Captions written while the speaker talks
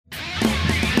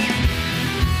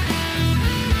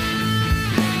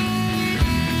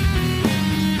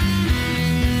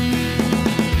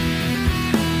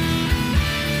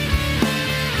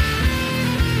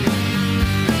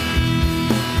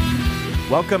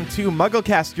Welcome to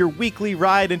MuggleCast, your weekly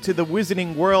ride into the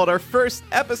wizarding world, our first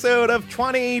episode of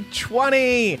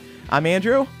 2020. I'm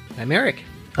Andrew. I'm Eric.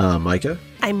 Micah.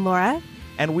 I'm Laura.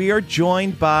 And we are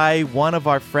joined by one of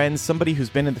our friends, somebody who's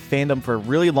been in the fandom for a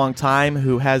really long time,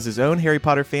 who has his own Harry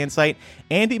Potter fan site,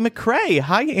 Andy McCrae.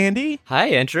 Hi, Andy. Hi,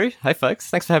 Andrew. Hi, folks.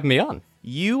 Thanks for having me on.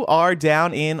 You are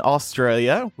down in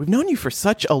Australia. We've known you for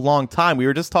such a long time. We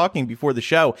were just talking before the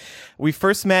show. We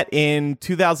first met in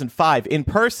 2005 in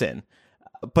person,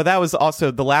 but that was also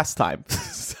the last time.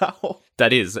 So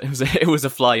that is. It was a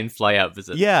fly-in, fly-out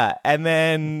visit. Yeah, and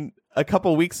then a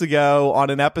couple weeks ago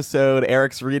on an episode,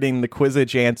 Eric's reading the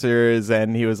Quizzitch answers,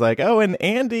 and he was like, oh, and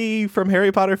Andy from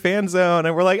Harry Potter Fan Zone.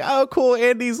 And we're like, oh, cool,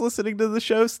 Andy's listening to the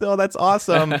show still. That's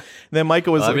awesome. Then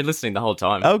Micah was I've been listening the whole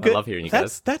time. Oh, good. I love hearing you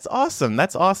guys. That's awesome.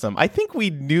 That's awesome. I think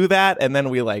we knew that, and then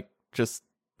we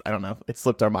I don't know. It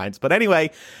slipped our minds. But anyway,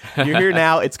 you're here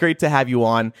now. It's great to have you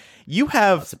on. You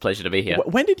have... It's a pleasure to be here.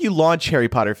 When did you launch Harry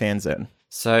Potter Fan Zone?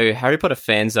 So Harry Potter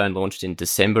Fan Zone launched in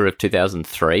December of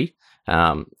 2003.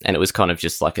 And it was kind of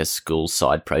just like a school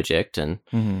side project. And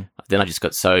then I just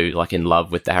got so in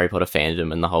love with the Harry Potter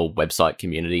fandom and the whole website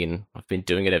community. And I've been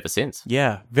doing it ever since.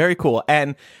 Yeah, very cool.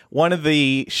 And one of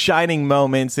the shining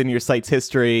moments in your site's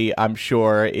history, I'm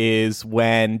sure, is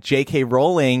when J.K.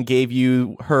 Rowling gave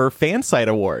you her fan site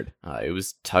award. It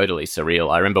was totally surreal.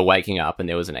 I remember waking up and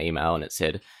there was an email and it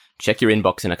said, check your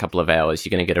inbox in a couple of hours.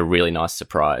 You're going to get a really nice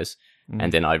surprise.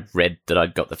 And then I read that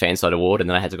I'd got the fan site award, and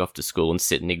then I had to go off to school and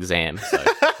sit an exam. So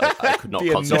I could not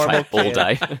concentrate all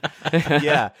day.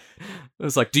 Yeah. It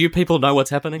was like, do you people know what's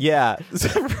happening? Yeah,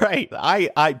 right.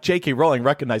 I J.K. Rowling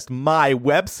recognized my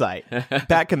website.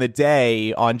 Back in the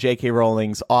day on J.K.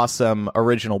 Rowling's awesome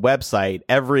original website,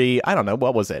 every, I don't know,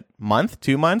 what was it, month,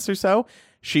 2 months or so?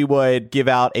 She would give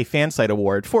out a fan site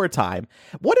award for a time.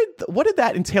 What did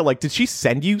that entail? Did she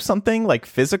send you something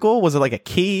physical? Was it a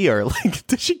key or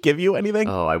did she give you anything?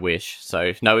 Oh, I wish.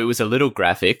 So no, it was a little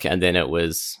graphic, and then it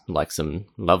was some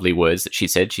lovely words that she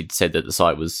said. She'd said that the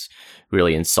site was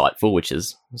really insightful, which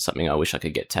is something I wish I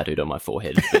could get tattooed on my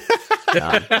forehead.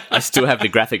 But, I still have the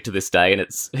graphic to this day, and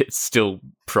it's still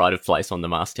pride of place on the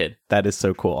masthead. That is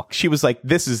so cool. She was like,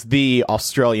 "This is the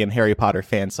Australian Harry Potter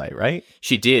fan site," right?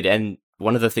 She did, and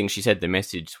one of the things she said in the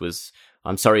message was,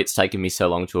 I'm sorry it's taken me so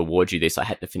long to award you this. I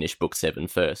had to finish book 7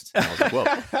 first. And I was like,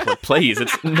 well, please,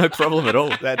 it's no problem at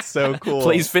all. That's so cool.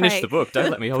 Please finish the book. Don't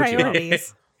let me hold you.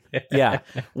 Yeah.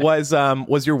 Was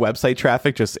your website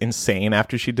traffic just insane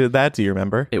after she did that? Do you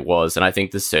remember? It was, and I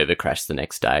think the server crashed the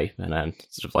next day. And I'm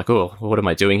sort of like, oh, what am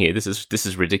I doing here? This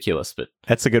is ridiculous. But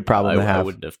that's a good problem to have. I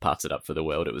wouldn't have passed it up for the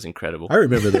world. It was incredible. I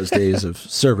remember those days of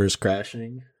servers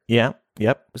crashing. Yeah.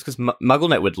 Yep. It's because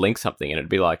MuggleNet would link something and it'd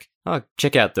be like, oh,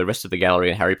 check out the rest of the gallery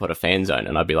in Harry Potter Fan Zone.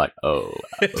 And I'd be like, we're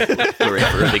in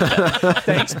for a big day.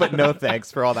 Thanks, but no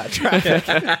thanks for all that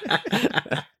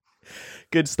traffic.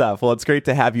 Good stuff. Well, it's great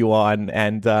to have you on.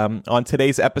 And on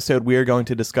today's episode, we are going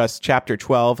to discuss Chapter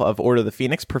 12 of Order of the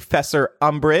Phoenix, Professor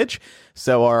Umbridge.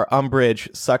 So our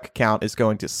Umbridge suck count is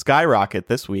going to skyrocket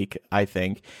this week, I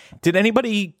think. Did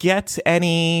anybody get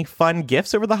any fun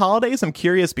gifts over the holidays? I'm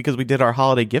curious because we did our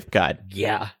holiday gift guide.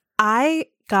 Yeah. I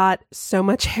got so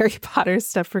much Harry Potter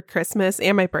stuff for Christmas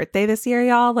and my birthday this year,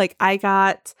 y'all. I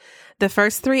got the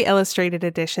first 3 illustrated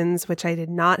editions, which I did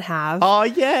not have. Oh,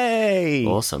 yay!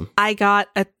 Awesome. I got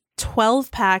a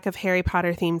 12-pack of Harry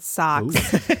Potter themed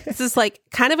socks. This is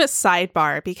kind of a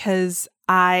sidebar because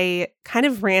I kind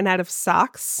of ran out of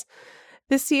socks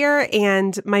this year,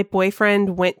 and my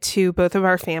boyfriend went to both of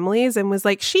our families and was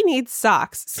like, she needs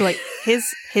socks. So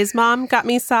his mom got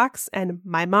me socks and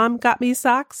my mom got me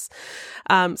socks.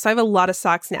 So I have a lot of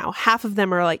socks now. Half of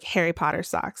them are Harry Potter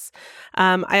socks.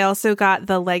 I also got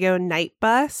the Lego Night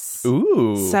Bus.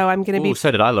 Ooh. So I'm going to be...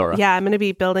 So did I, Laura. Yeah, I'm going to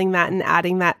be building that and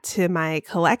adding that to my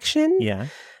collection. Yeah.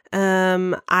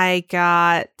 I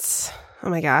got... Oh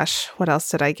my gosh, what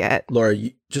else did I get? Laura,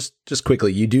 just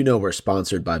quickly, you do know we're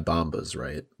sponsored by Bombas,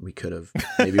 right? We could have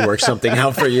maybe worked something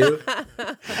out for you.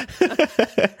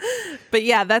 But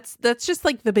yeah, that's just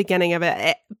the beginning of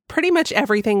it. Pretty much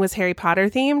everything was Harry Potter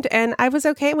themed, and I was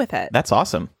okay with it. That's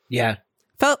awesome. Yeah.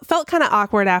 Felt kind of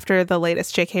awkward after the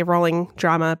latest J.K. Rowling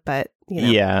drama, but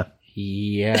Yeah.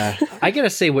 Yeah, I gotta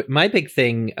say, what my big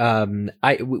thing,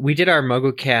 we did our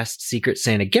MuggleCast Secret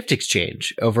Santa gift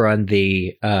exchange over on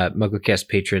the MuggleCast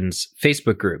patrons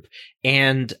Facebook group,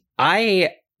 and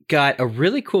I got a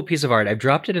really cool piece of art. I've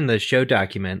dropped it in the show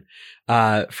document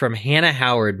from Hannah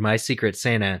Howard, my Secret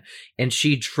Santa, and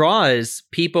she draws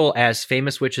people as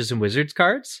famous witches and wizards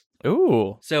cards.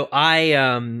 Ooh. So I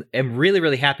am really,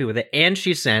 really happy with it. And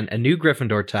she sent a new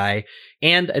Gryffindor tie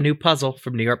and a new puzzle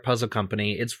from New York Puzzle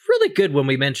Company. It's really good when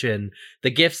we mention the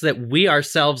gifts that we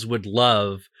ourselves would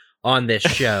love on this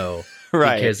show.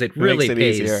 Right. Because it really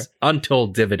pays easier.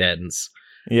 untold dividends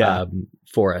Yeah.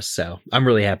 for us. So I'm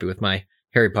really happy with my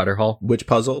Harry Potter haul. Which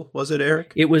puzzle was it,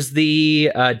 Eric? It was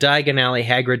the Diagon Alley,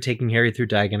 Hagrid taking Harry through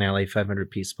Diagon Alley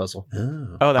 500-piece puzzle.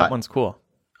 Oh, that one's cool.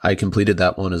 I completed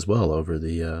that one as well over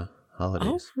the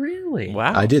holidays. Oh, really?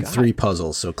 Wow. I did God. 3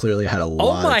 puzzles, so clearly I had a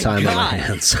lot of time on my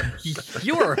hands.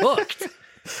 You're hooked.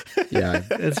 Yeah,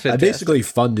 That's I fantastic. basically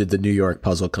funded the New York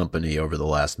Puzzle Company over the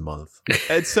last month.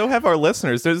 And so have our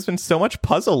listeners. There's been so much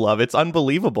puzzle love. It's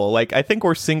unbelievable. Like, I think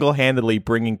we're single-handedly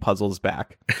bringing puzzles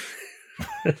back.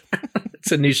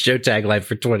 It's a new show tagline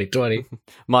for 2020.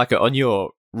 Micah, on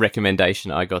your recommendation,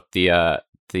 I got the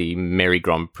Merry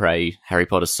Grand Prix Harry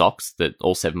Potter socks, that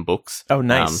all 7 books. Oh,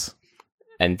 nice.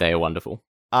 And they are wonderful.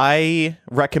 I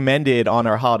recommended on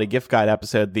our holiday gift guide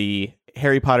episode the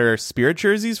Harry Potter spirit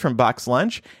jerseys from Box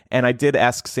Lunch, and I did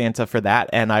ask Santa for that,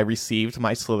 and I received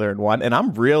my Slytherin one, and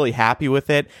I'm really happy with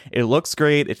it. It looks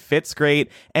great, it fits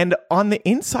great, and on the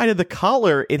inside of the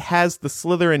collar, it has the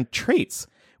Slytherin traits,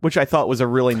 which I thought was a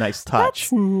really nice touch.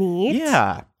 That's neat.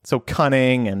 Yeah, so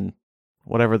cunning and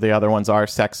whatever the other ones are,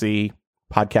 sexy,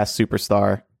 podcast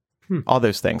superstar, all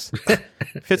those things.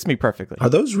 Fits me perfectly. Are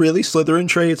those really Slytherin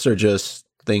traits or just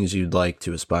things you'd like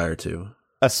to aspire to?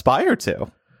 Aspire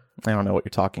to. I don't know what you're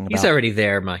talking about. He's already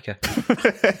there, Micah.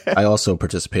 I also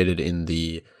participated in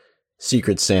the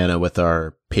Secret Santa with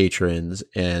our patrons,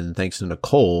 and thanks to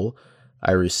Nicole,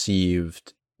 I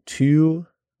received 2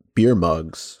 beer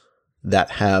mugs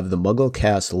that have the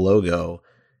MuggleCast logo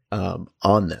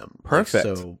on them. Perfect.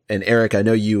 So, and Eric, I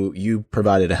know you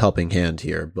provided a helping hand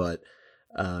here, but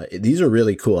these are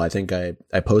really cool. I think I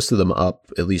posted them up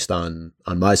at least on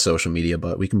my social media,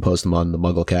 but we can post them on the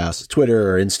MuggleCast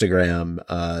Twitter or Instagram.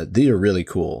 These are really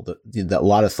cool. A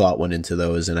lot of thought went into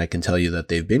those, and I can tell you that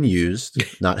they've been used.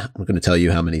 I'm going to tell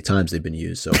you how many times they've been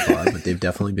used so far, but they've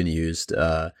definitely been used.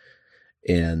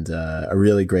 And a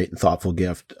really great and thoughtful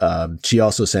gift. She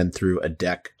also sent through a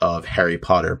deck of Harry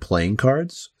Potter playing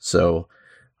cards, so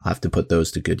I'll have to put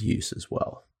those to good use as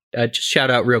well. Just shout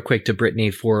out real quick to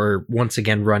Brittany for once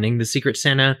again running the Secret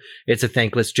Santa. It's a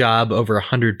thankless job. Over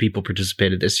 100 people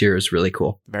participated this year. It was really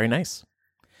cool. Very nice.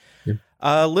 Yeah.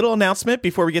 A little announcement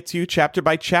before we get to chapter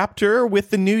by chapter.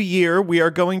 With the new year, we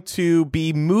are going to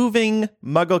be moving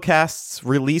MuggleCast's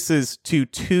releases to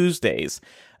Tuesdays.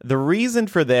 The reason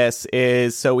for this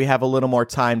is so we have a little more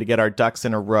time to get our ducks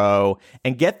in a row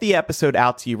and get the episode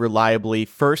out to you reliably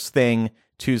first thing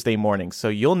Tuesday morning. So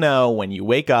you'll know when you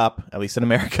wake up, at least in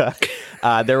America,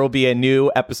 there will be a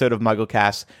new episode of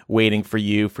MuggleCast waiting for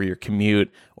you for your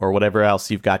commute or whatever else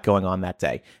you've got going on that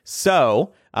day.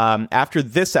 So after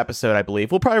this episode, I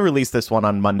believe, we'll probably release this one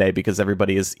on Monday because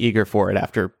everybody is eager for it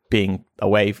after being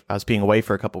away. I was being away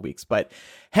for a couple weeks, but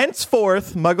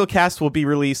henceforth, MuggleCast will be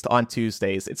released on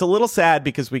Tuesdays. It's a little sad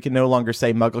because we can no longer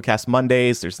say MuggleCast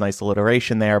Mondays. There's nice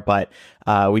alliteration there, but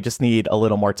we just need a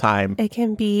little more time. It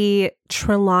can be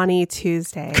Trelawney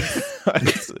Tuesday.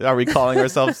 Are we calling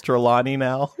ourselves Trelawney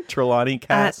now? Trelawney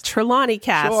Cast? Trelawney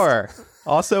Cast. Sure.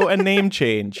 Also a name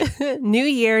change. New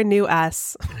year, new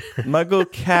us.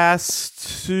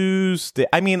 MuggleCast Tuesday.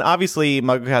 I mean, obviously,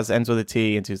 MuggleCast ends with a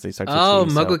T and Tuesday starts with Oh, a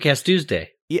T. so- MuggleCast Tuesday.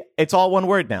 Yeah, it's all one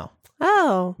word now.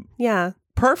 Oh, yeah.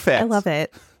 Perfect. I love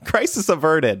it. Crisis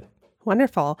averted.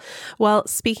 Wonderful. Well,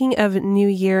 speaking of New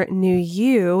Year, New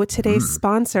You, today's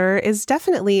sponsor is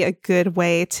definitely a good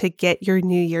way to get your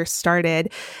new year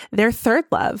started. They're Third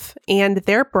Love, and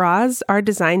their bras are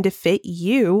designed to fit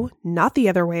you, not the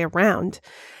other way around.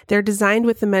 They're designed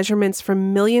with the measurements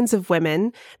from millions of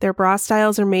women. Their bra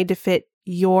styles are made to fit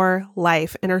your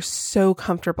life and are so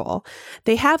comfortable.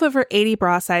 They have over 80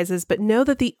 bra sizes, but know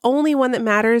that the only one that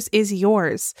matters is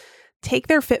yours. Take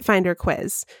their Fit Finder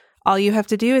quiz. All you have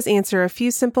to do is answer a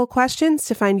few simple questions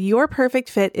to find your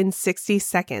perfect fit in 60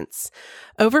 seconds.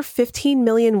 Over 15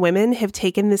 million women have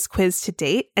taken this quiz to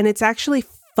date, and it's actually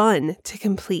fun to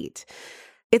complete.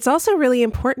 It's also really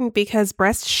important because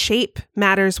breast shape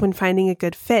matters when finding a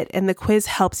good fit, and the quiz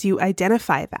helps you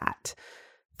identify that.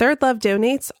 Third Love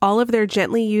donates all of their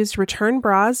gently used return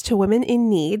bras to women in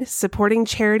need, supporting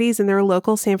charities in their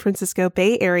local San Francisco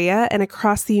Bay Area and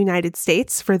across the United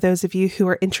States for those of you who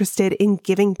are interested in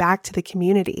giving back to the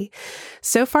community.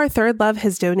 So far, Third Love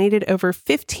has donated over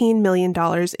 $15 million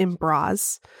in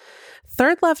bras.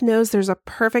 Third Love knows there's a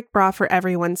perfect bra for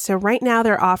everyone, so right now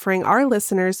they're offering our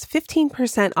listeners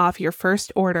 15% off your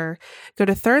first order. Go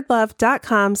to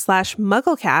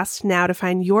thirdlove.com/mugglecast now to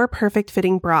find your perfect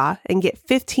fitting bra and get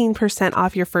 15%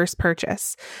 off your first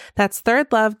purchase. That's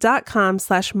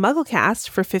thirdlove.com/mugglecast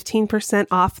for 15%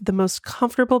 off the most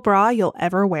comfortable bra you'll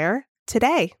ever wear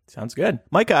today. Sounds good.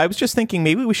 Micah, I was just thinking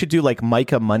maybe we should do like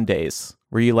Micah Mondays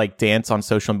where you like dance on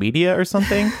social media or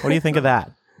something. What do you think of that?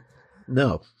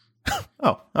 No.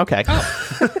 Oh, okay.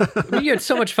 You had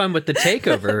so much fun with the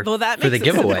takeover Well, that for the makes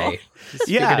it giveaway.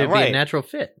 Yeah, It'd be right. a natural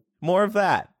fit. More of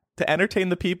that to entertain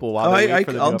the people while they wait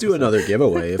for the new I'll do episode. another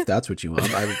giveaway if that's what you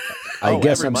want. I Oh,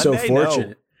 guess every I'm so Monday?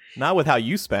 fortunate. No. Not with how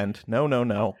you spend. No.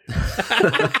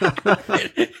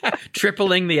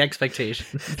 Tripling the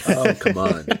expectations. Oh, come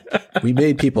on. We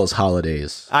made people's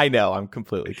holidays. I know. I'm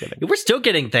completely kidding. We're still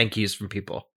getting thank yous from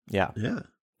people. Yeah. Yeah.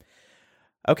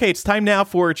 Okay, it's time now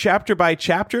for Chapter by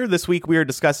Chapter. This week we are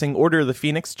discussing Order of the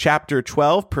Phoenix, Chapter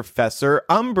 12, Professor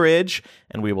Umbridge,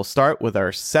 and we will start with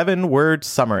our 7-word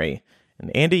summary.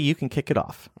 And Andy, you can kick it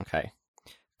off. Okay.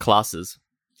 Classes.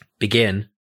 Begin.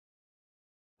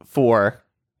 For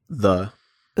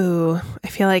Ooh, I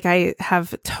feel like I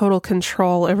have total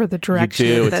control over the direction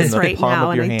do. of It's in this the right palm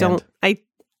now, of your and hand.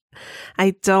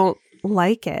 I don't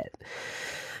like it.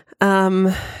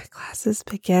 Classes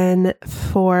begin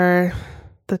for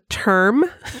the term.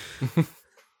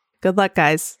 Good luck,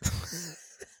 guys.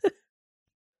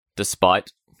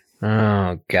 Despite.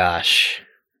 Oh, gosh.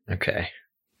 Okay.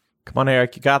 Come on,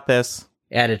 Eric, you got this.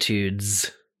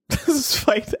 Attitudes.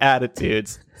 Despite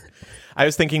attitudes. I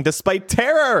was thinking despite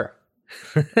terror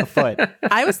afoot.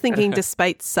 I was thinking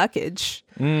despite suckage.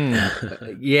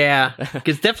 Yeah,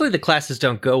 because definitely the classes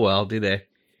don't go well, do they?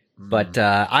 But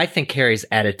I think Harry's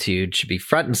attitude should be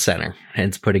front and center,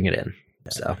 hence putting it in.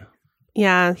 So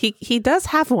Yeah, he does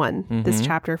have one this Mhm.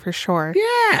 chapter for sure.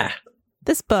 yeah,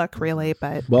 This book, really,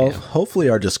 but Well, hopefully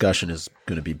our discussion is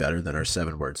going to be better than our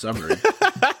 7-word summary.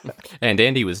 And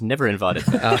Andy was never invited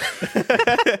back.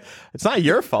 It's not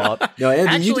your fault. No, Andy,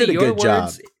 actually, you did a your good job.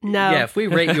 words. no. Yeah, if we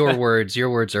rate your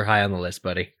words are high on the list,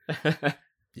 buddy.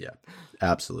 Yeah,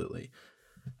 absolutely.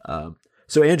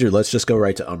 So, Andrew, let's just go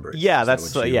right to Umbridge. Yeah, Is that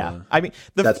that's what you, yeah. I mean,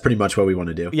 that's pretty much what we want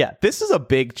to do. yeah. This is a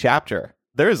big chapter.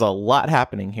 There is a lot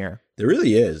happening here. There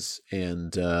really is.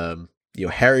 And,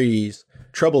 Harry's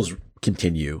troubles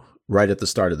continue right at the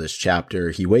start of this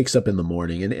chapter. He wakes up in the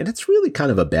morning, and it's really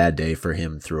kind of a bad day for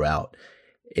him throughout.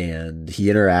 And he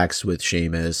interacts with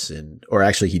Seamus, or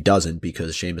actually he doesn't,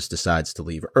 because Seamus decides to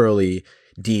leave early.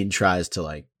 Dean tries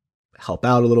to help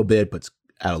out a little bit, but's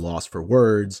at a loss for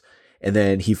words. And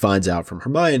then he finds out from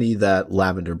Hermione that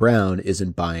Lavender Brown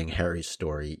isn't buying Harry's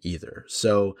story either.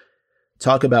 So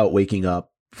talk about waking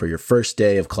up for your first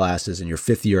day of classes in your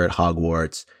 5th year at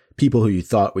Hogwarts. People who you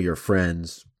thought were your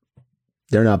friends,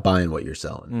 they're not buying what you're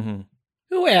selling. Mm-hmm.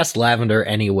 Who asked Lavender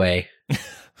anyway?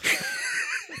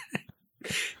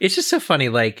 It's just so funny.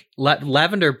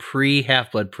 Lavender pre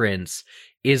Half-Blood Prince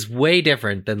is way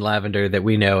different than Lavender that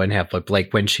we know in Half-Blood.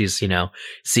 When she's,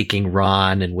 seeking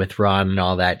Ron and with Ron and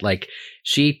all that.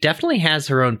 She definitely has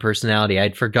her own personality.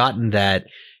 I'd forgotten that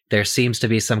there seems to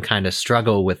be some kind of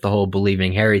struggle with the whole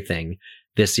believing Harry thing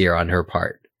this year on her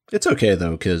part. It's okay,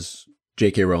 though, because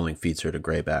J.K. Rowling feeds her to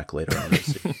Greyback later on this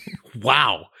season.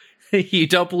 Wow. You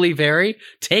don't believe Harry?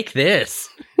 Take this.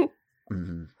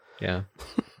 Mm-hmm. Yeah.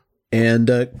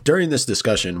 And during this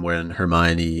discussion, when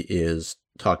Hermione is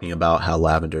talking about how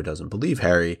Lavender doesn't believe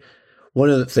Harry, one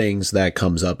of the things that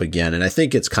comes up again, and I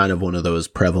think it's kind of one of those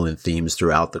prevalent themes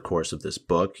throughout the course of this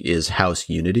book, is house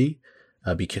unity,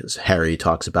 because Harry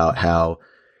talks about how,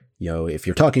 if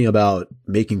you're talking about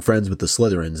making friends with the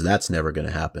Slytherins, that's never going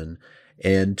to happen.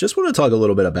 And just want to talk a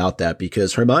little bit about that,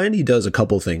 because Hermione does a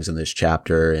couple things in this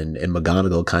chapter, and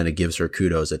McGonagall kind of gives her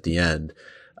kudos at the end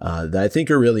that I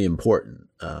think are really important.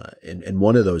 And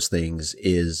one of those things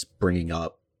is bringing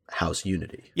up house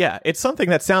unity. Yeah, it's something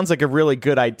that sounds like a really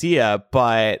good idea,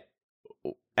 but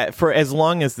for as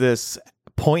long as this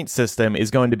point system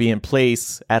is going to be in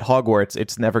place at Hogwarts,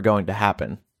 it's never going to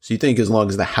happen. So you think as long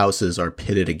as the houses are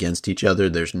pitted against each other,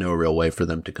 there's no real way for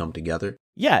them to come together?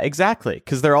 Yeah, exactly.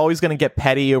 Because they're always going to get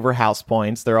petty over house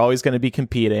points. They're always going to be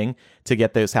competing to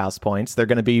get those house points. They're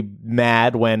going to be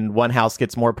mad when one house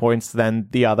gets more points than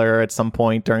the other at some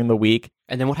point during the week.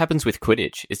 And then what happens with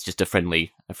Quidditch? It's just a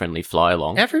friendly fly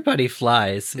along. Everybody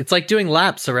flies. It's like doing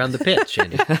laps around the pitch.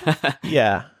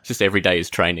 Yeah. Just every day is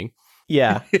training.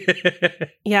 Yeah.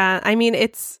 Yeah, I mean,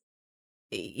 it's,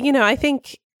 I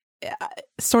think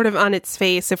sort of on its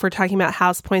face, if we're talking about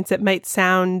house points, it might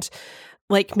sound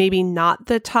like maybe not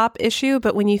the top issue,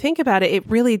 but when you think about it, it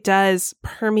really does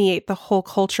permeate the whole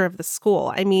culture of the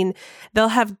school. I mean, they'll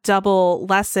have double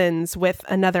lessons with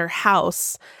another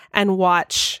house and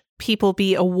watch people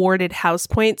be awarded house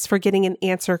points for getting an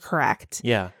answer correct.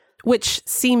 Yeah. Which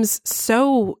seems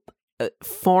so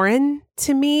foreign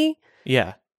to me.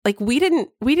 Yeah. Like we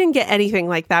didn't get anything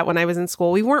like that when I was in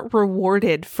school. We weren't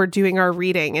rewarded for doing our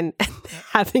reading and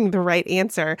having the right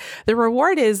answer. The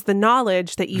reward is the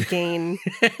knowledge that you gain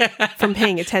from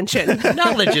paying attention.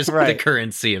 Knowledge is Right. the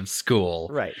currency of school.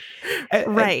 Right.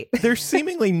 Right. There's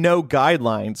seemingly no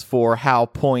guidelines for how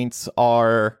points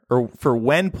are, or for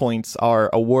when points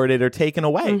are awarded or taken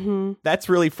away. Mm-hmm. That's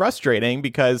really frustrating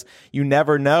because you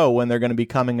never know when they're going to be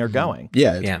coming or going.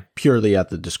 Yeah, it's purely at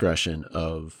the discretion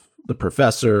of the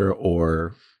professor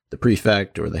or the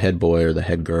prefect or the head boy or the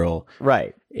head girl.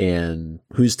 Right. And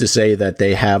who's to say that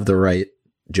they have the right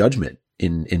judgment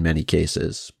in many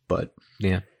cases? But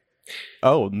Yeah.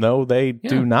 Oh, no, they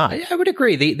do not. I would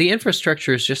agree. The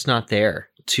infrastructure is just not there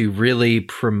to really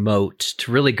promote,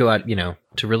 to really go out,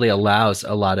 to really allows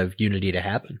a lot of unity to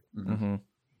happen. Mm-hmm.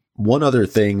 one other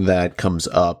thing that comes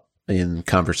up in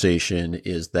conversation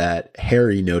is that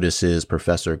Harry notices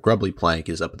Professor Grubbly Plank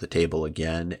is up at the table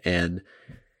again, and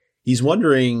he's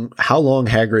wondering how long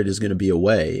Hagrid is going to be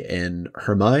away. And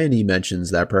Hermione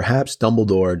mentions that perhaps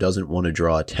Dumbledore doesn't want to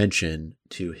draw attention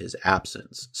to his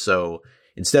absence. So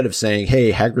instead of saying,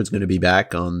 hey, Hagrid's going to be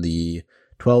back on the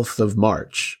 12th of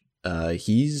March,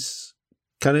 he's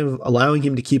kind of allowing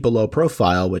him to keep a low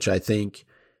profile, which I think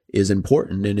is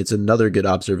important, and it's another good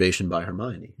observation by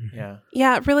Hermione.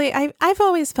 Yeah, really, I've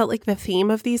always felt like the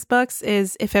theme of these books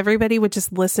is if everybody would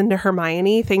just listen to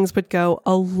Hermione, things would go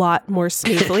a lot more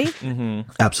smoothly.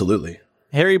 Mm-hmm. Absolutely.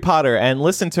 Harry Potter and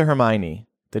Listen to Hermione,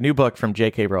 the new book from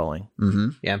J.K. Rowling. Mm-hmm.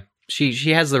 Yeah.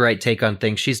 She has the right take on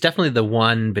things. She's definitely the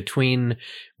one between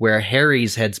where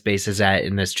Harry's headspace is at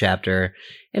in this chapter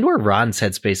and where Ron's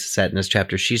headspace is at in this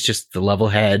chapter. She's just the level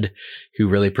head who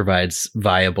really provides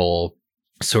viable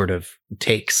sort of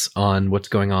takes on what's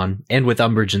going on, and with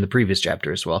Umbridge in the previous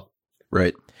chapter as well.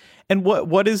 Right. And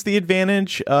what is the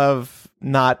advantage of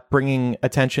not bringing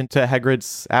attention to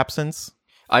Hagrid's absence?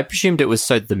 I presumed it was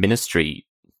so the Ministry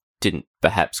didn't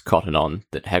perhaps cotton on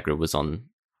that Hagrid was on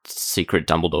secret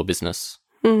Dumbledore business.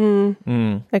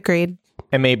 Mm-hmm. Agreed.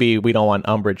 And maybe we don't want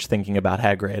Umbridge thinking about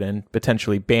Hagrid and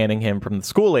potentially banning him from the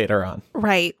school later on.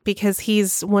 Right, because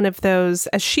he's one of those,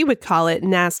 as she would call it,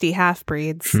 nasty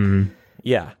half-breeds.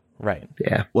 Yeah, right.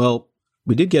 Yeah. Well,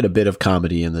 we did get a bit of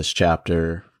comedy in this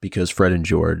chapter because Fred and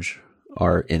George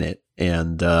are in it.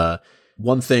 And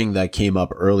one thing that came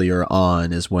up earlier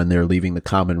on is when they're leaving the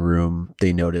common room,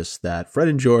 they notice that Fred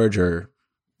and George are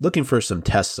looking for some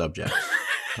test subjects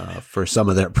for some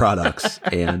of their products.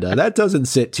 And that doesn't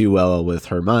sit too well with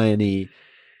Hermione.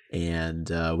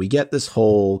 And we get this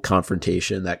whole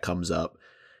confrontation that comes up.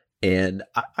 And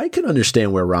I can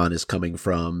understand where Ron is coming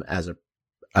from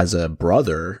as a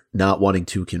brother, not wanting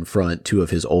to confront two of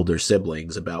his older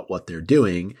siblings about what they're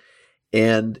doing.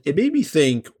 And it made me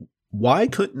think, why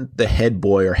couldn't the head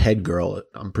boy or head girl,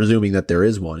 I'm presuming that there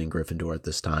is one in Gryffindor at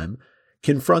this time,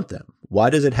 confront them? Why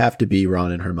does it have to be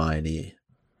Ron and Hermione?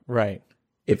 Right.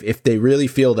 If they really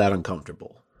feel that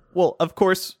uncomfortable. Well, of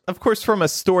course, from a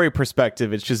story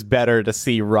perspective, it's just better to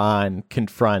see Ron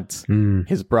confront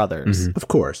his brothers. Of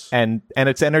course. And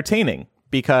it's entertaining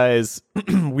because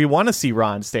we want to see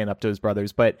Ron stand up to his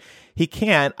brothers, but he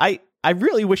can't. I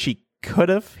really wish he could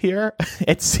have here.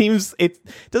 It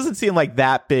doesn't seem like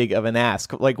that big of an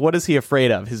ask. Like, what is he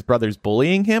afraid of? His brothers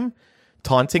bullying him?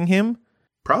 Taunting him?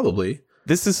 Probably.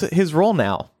 This is his role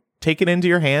now. Take it into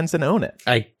your hands and own it.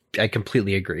 I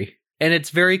completely agree. And it's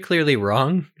very clearly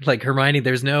wrong. Like Hermione,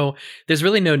 there's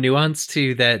really no nuance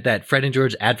to that Fred and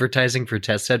George advertising for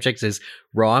test subjects is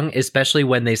wrong, especially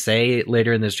when they say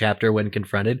later in this chapter when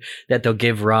confronted that they'll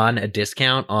give Ron a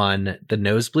discount on the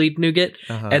nosebleed nougat.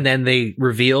 And then they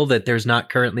reveal that there's not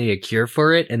currently a cure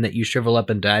for it and that you shrivel up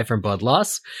and die from blood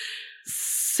loss.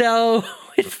 So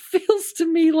it feels to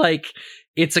me like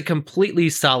it's a completely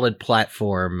solid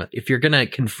platform. If you're going to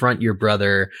confront your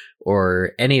brother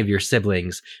or any of your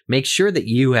siblings, make sure that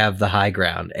you have the high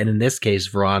ground. And in this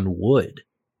case, Ron would.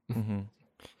 Yeah,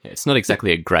 it's not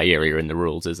exactly a gray area in the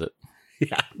rules, is it?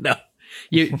 Yeah, no.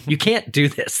 You can't do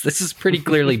this. This is pretty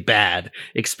clearly bad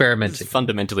experimenting. It's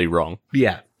fundamentally wrong.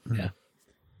 Yeah.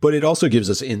 But it also gives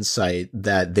us insight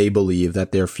that they believe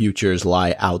that their futures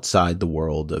lie outside the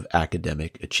world of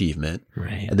academic achievement.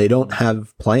 Right. And they don't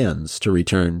have plans to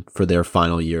return for their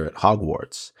final year at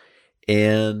Hogwarts.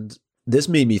 And this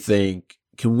made me think,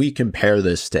 can we compare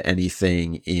this to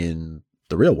anything in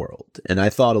the real world. And I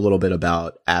thought a little bit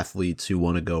about athletes who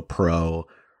want to go pro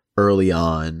early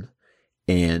on.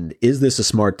 And is this a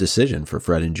smart decision for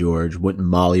Fred and George? Wouldn't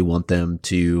Molly want them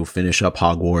to finish up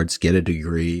Hogwarts, get a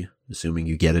degree, assuming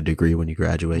you get a degree when you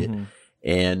graduate? Mm-hmm.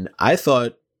 And I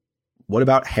thought, what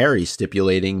about Harry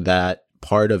stipulating that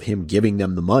part of him giving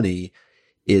them the money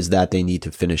is that they need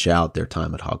to finish out their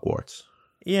time at Hogwarts?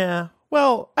 Yeah.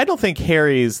 Well, I don't think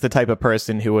Harry's the type of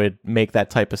person who would make that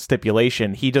type of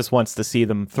stipulation. He just wants to see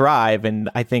them thrive. And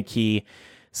I think he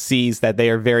sees that they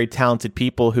are very talented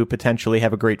people who potentially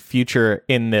have a great future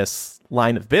in this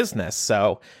line of business.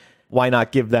 So why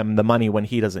not give them the money when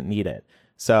he doesn't need it?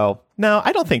 So no,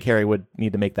 I don't think Harry would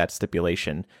need to make that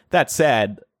stipulation. That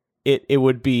said,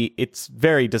 it's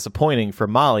very disappointing for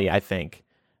Molly, I think,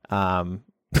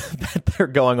 that they're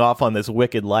going off on this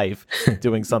wicked life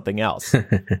doing something else.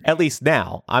 At least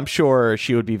now. I'm sure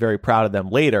she would be very proud of them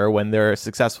later when they're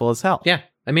successful as hell. Yeah.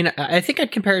 I mean, I think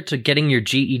I'd compare it to getting your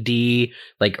GED,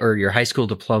 or your high school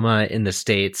diploma in the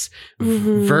States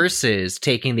versus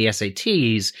taking the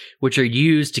SATs, which are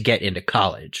used to get into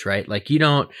college, right?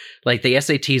 The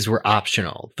SATs were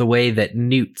optional, the way that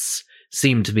newts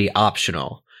seem to be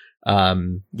optional.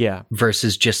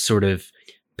 Versus just sort of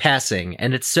passing.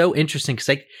 And it's so interesting because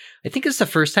I think it's the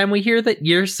first time we hear that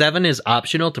year 7 is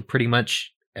optional to pretty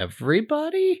much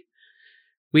everybody.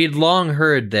 We had long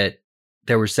heard that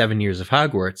there were 7 years of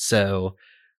Hogwarts, so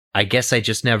I guess I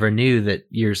just never knew that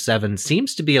year 7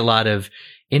 seems to be a lot of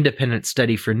independent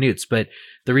study for newts. But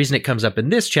the reason it comes up in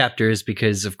this chapter is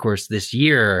because, of course, this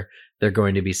year they're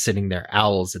going to be sitting their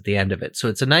owls at the end of it. So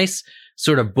it's a nice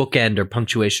sort of bookend or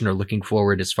punctuation or looking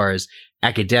forward as far as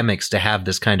academics to have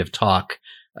this kind of talk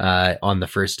on the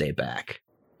first day back.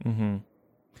 Mm-hmm.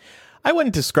 I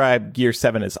wouldn't describe year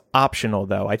 7 as optional,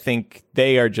 though. I think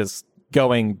they are just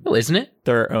going isn't it?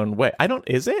 Their own way.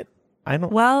 Is it? I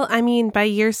don't. Well, I mean, by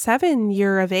year 7,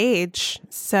 you're of age.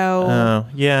 So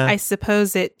yeah, I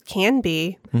suppose it can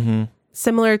be. Mm-hmm.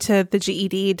 Similar to the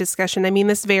GED discussion. I mean,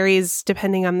 this varies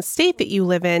depending on the state that you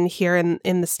live in here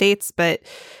in the States, but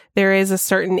there is a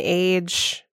certain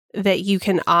age that you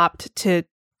can opt to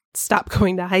stop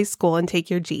going to high school and take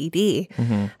your GED.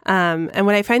 Mm-hmm. And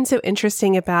what I find so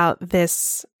interesting about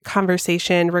this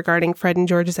conversation regarding Fred and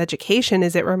George's education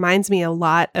is it reminds me a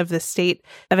lot of the state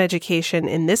of education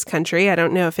in this country. I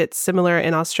don't know if it's similar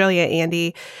in Australia,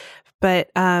 Andy, but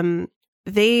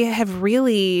they have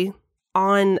really,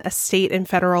 on a state and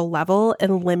federal level,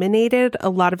 eliminated a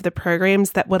lot of the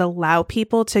programs that would allow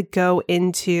people to go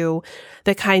into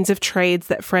the kinds of trades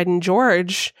that Fred and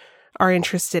George are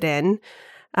interested in.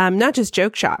 Not just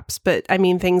joke shops, but I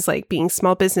mean things like being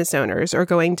small business owners or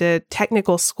going to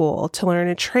technical school to learn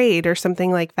a trade or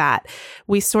something like that.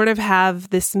 We sort of have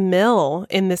this mill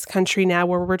in this country now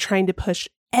where we're trying to push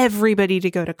everybody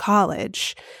to go to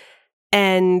college.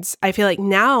 And I feel like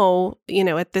now,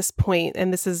 at this point,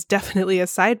 and this is definitely a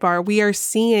sidebar, we are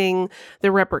seeing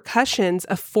the repercussions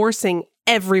of forcing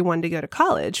everyone to go to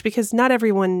college because not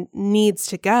everyone needs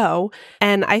to go.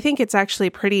 And I think it's actually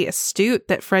pretty astute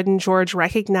that Fred and George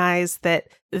recognize that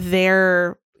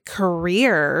their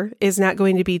career is not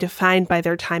going to be defined by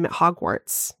their time at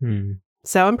Hogwarts.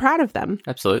 So I'm proud of them.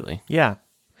 Absolutely. Yeah.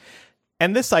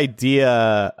 And this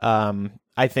idea,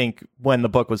 I think when the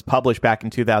book was published back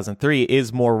in 2003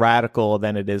 is more radical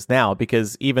than it is now,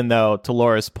 because even though, to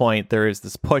Laura's point, there is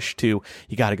this push to,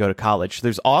 you got to go to college,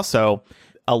 there's also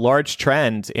a large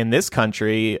trend in this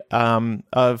country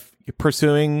of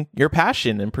pursuing your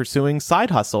passion and pursuing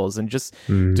side hustles and just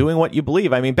doing what you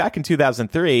believe. I mean, back in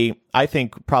 2003, I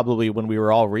think probably when we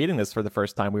were all reading this for the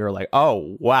first time, we were like,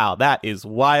 oh, wow, that is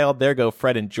wild. There go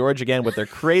Fred and George again with their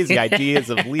crazy ideas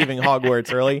of leaving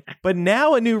Hogwarts early. But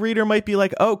now a new reader might be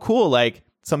like, oh, cool. Like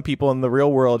some people in the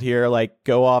real world here, like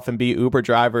go off and be Uber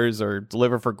drivers or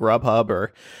deliver for Grubhub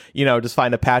or, just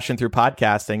find a passion through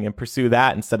podcasting and pursue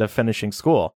that instead of finishing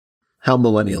school. How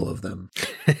millennial of them.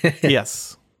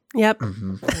 Yes. Yep.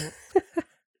 Mm-hmm.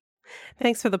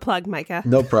 Thanks for the plug, Micah.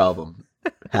 No problem.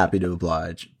 Happy to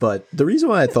oblige. But the reason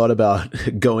why I thought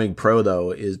about going pro,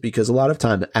 though, is because a lot of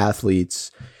time athletes,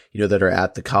 that are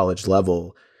at the college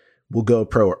level will go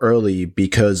pro early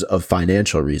because of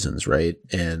financial reasons, right?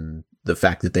 And the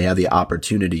fact that they have the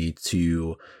opportunity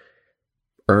to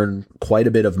earn quite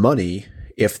a bit of money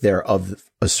if they're of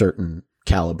a certain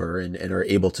caliber and are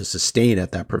able to sustain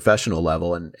at that professional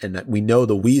level. And we know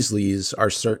the Weasleys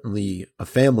are certainly a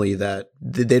family that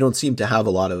they don't seem to have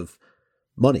a lot of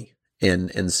money.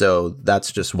 And so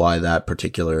that's just why that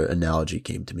particular analogy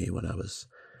came to me when I was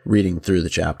reading through the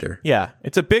chapter. Yeah,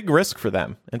 it's a big risk for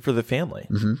them and for the family.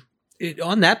 Mm-hmm.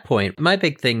 On that point, my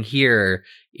big thing here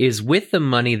is with the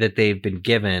money that they've been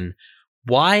given,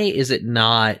 why is it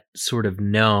not sort of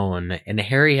known? And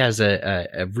Harry has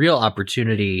a real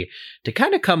opportunity to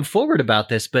kind of come forward about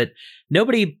this, but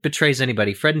nobody betrays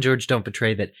anybody. Fred and George don't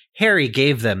betray that Harry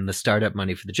gave them the startup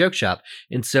money for the joke shop.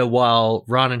 And so while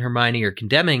Ron and Hermione are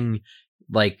condemning,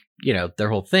 like, you know, their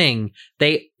whole thing,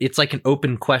 it's like an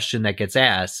open question that gets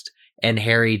asked, and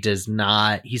Harry does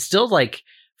not, he still like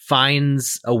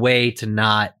finds a way to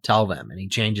not tell them, and he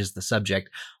changes the subject.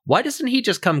 Why doesn't he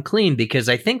just come clean? Because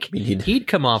I think he'd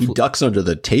come off. He ducks under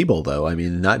the table, though. I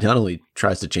mean, not only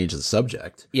tries to change the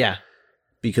subject. Yeah.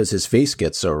 Because his face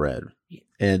gets so red.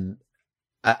 And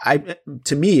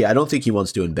to me, I don't think he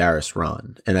wants to embarrass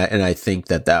Ron. And I think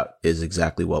that is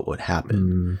exactly what would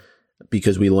happen.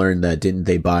 Because we learned that didn't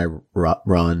they buy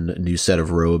Ron a new set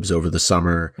of robes over the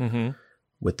summer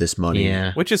with this money?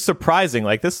 Yeah. Which is surprising.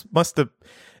 Like, this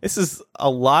is a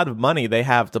lot of money they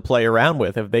have to play around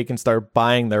with if they can start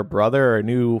buying their brother a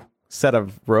new set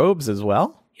of robes as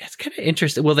well. Yeah, it's kind of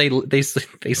interesting. Well, they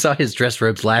saw his dress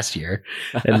robes last year,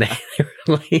 and they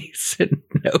really said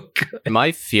no good.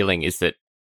 My feeling is that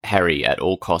Harry, at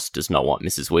all costs, does not want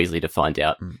Mrs. Weasley to find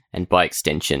out, and by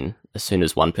extension, as soon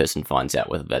as one person finds out,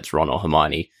 whether that's Ron or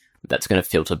Hermione, that's going to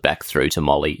filter back through to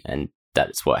Molly, and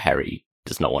that's what Harry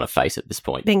does not want to face at this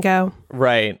point. Bingo.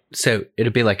 Right. So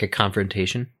it'd be like a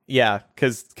confrontation. Yeah,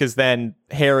 because then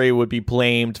Harry would be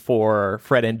blamed for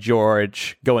Fred and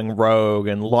George going rogue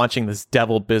and launching this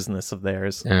devil business of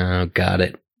theirs. Oh, got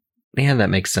it. Yeah, that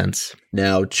makes sense.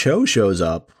 Now, Cho shows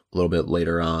up a little bit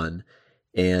later on,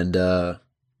 and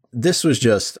this was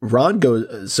just, Ron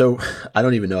goes, so I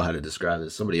don't even know how to describe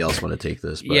this. Somebody else want to take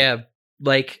this? But. Yeah,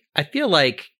 like, I feel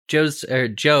like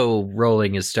Joe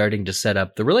Rowling is starting to set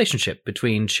up the relationship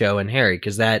between Cho and Harry,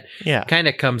 because that kind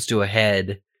of comes to a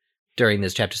head during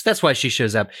this chapter. So that's why she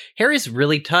shows up. Harry's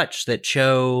really touched that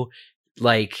Cho,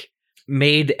 like,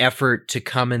 made effort to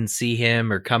come and see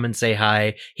him or come and say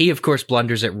hi. He, of course,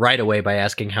 blunders it right away by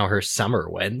asking how her summer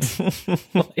went.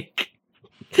 Like,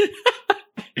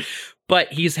 but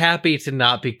he's happy to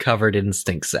not be covered in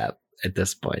stink sap at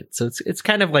this point. So it's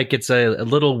kind of like it's a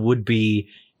little would-be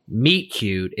meet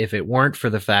cute if it weren't for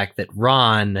the fact that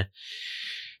Ron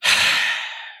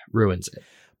ruins it.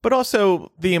 But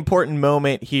also, the important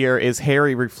moment here is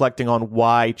Harry reflecting on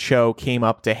why Cho came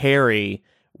up to Harry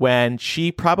when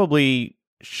she probably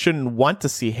shouldn't want to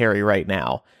see Harry right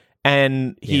now.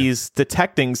 And he's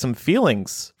detecting some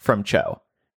feelings from Cho.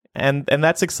 And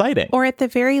that's exciting. Or at the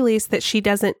very least, that she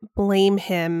doesn't blame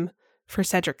him for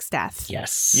Cedric's death.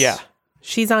 Yes. Yeah.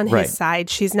 She's on his side.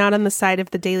 She's not on the side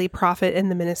of the Daily Prophet and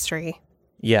the Ministry.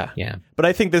 Yeah. Yeah. But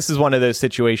I think this is one of those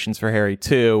situations for Harry,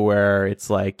 too, where it's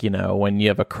like, you know, when you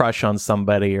have a crush on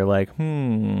somebody, you're like,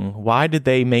 why did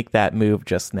they make that move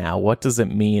just now? What does it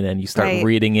mean? And you start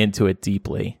reading into it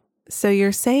deeply. So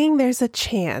you're saying there's a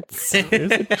chance.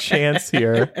 There's a chance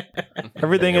here.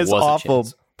 Everything is awful,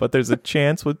 but there's a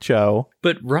chance with Cho.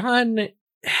 But Ron,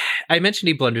 I mentioned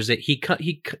he blunders it. He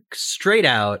straight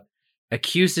out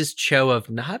accuses Cho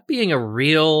of not being a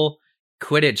real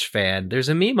Quidditch fan. There's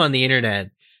a meme on the internet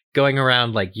going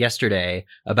around like yesterday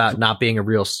about not being a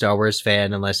real Star Wars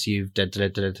fan unless you've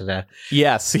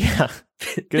Yes, yeah.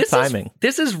 Good timing.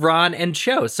 This is Ron and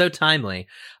Cho, so timely.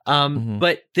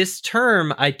 But this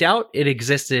term, I doubt it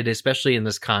existed, especially in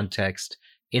this context,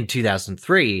 in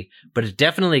 2003, but it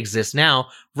definitely exists now.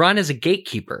 Ron is a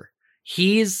gatekeeper.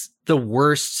 He's the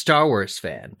worst Star Wars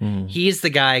fan. He's the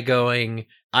guy going,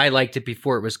 I liked it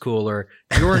before it was cool, or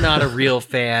you're not a real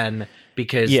fan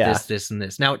because this, and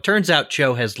this. Now, it turns out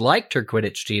Cho has liked her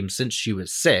Quidditch team since she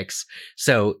was 6.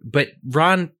 So, but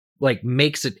Ron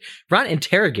Ron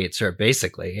interrogates her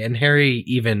basically, and Harry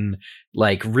even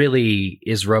really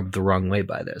is rubbed the wrong way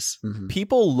by this.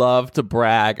 People love to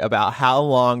brag about how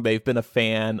long they've been a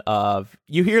fan of,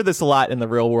 you hear this a lot in the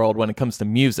real world when it comes to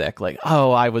music, like,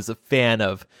 oh, I was a fan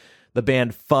of the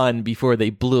band Fun before they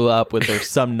blew up with their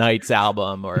Some Nights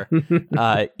album, or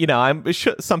I'm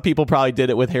sure some people probably did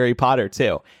it with Harry Potter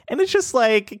too. And it's just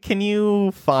like, can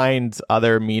you find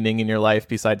other meaning in your life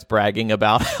besides bragging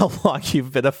about how long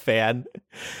you've been a fan?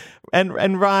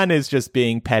 And Ron is just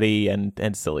being petty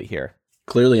and silly here.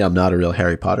 Clearly, I'm not a real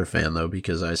Harry Potter fan though,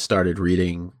 because I started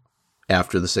reading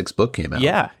after the 6th book came out.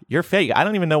 Yeah, you're fake. I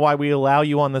don't even know why we allow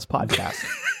you on this podcast.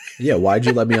 Yeah, why'd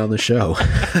you let me on the show?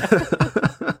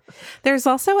 There's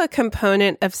also a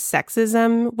component of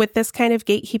sexism with this kind of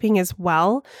gatekeeping as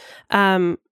well.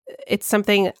 It's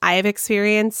something I've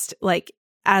experienced. Like,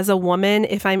 as a woman,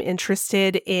 if I'm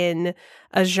interested in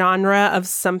a genre of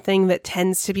something that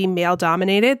tends to be male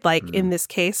dominated, like in this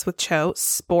case with Cho,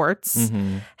 sports,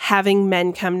 having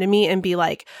men come to me and be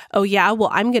like, oh yeah, well,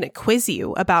 I'm going to quiz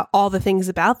you about all the things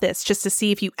about this just to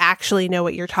see if you actually know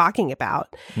what you're talking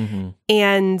about.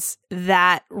 And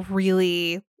that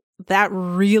really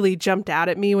jumped out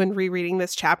at me when rereading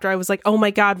this chapter. I was like, oh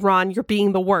my God, Ron, you're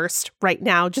being the worst right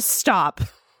now. Just stop.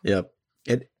 Yep.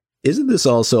 And isn't this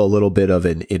also a little bit of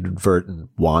an inadvertent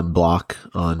wand block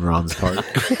on Ron's part?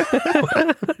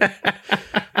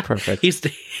 Perfect.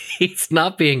 He's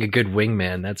not being a good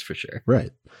wingman, that's for sure. Right.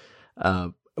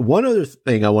 One other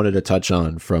thing I wanted to touch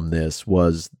on from this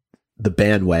was the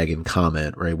bandwagon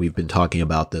comment, right? We've been talking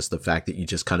about this, the fact that you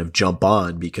just kind of jump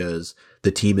on because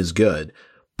the team is good.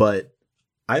 But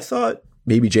I thought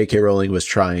maybe J.K. Rowling was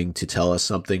trying to tell us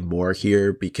something more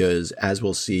here because as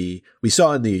we'll see, we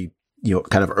saw in the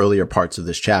kind of earlier parts of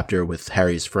this chapter with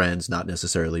Harry's friends not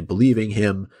necessarily believing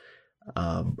him.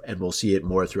 And we'll see it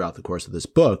more throughout the course of this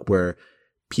book where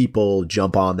people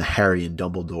jump on the Harry and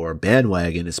Dumbledore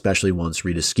bandwagon, especially once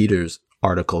Rita Skeeter's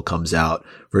article comes out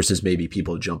versus maybe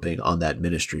people jumping on that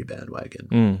Ministry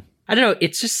bandwagon. I don't know.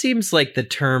 It just seems like the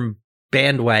term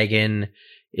bandwagon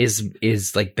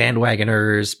is like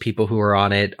bandwagoners, people who are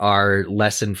on it are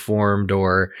less informed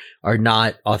or are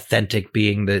not authentic,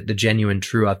 being the genuine,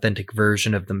 true, authentic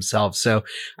version of themselves. So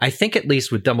I think at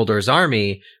least with Dumbledore's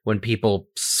Army, when people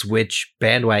switch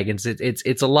bandwagons,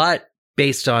 it's a lot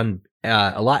based on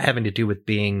a lot having to do with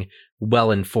being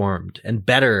well informed and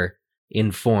better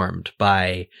informed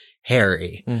by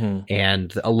Harry.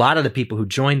 And a lot of the people who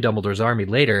join Dumbledore's Army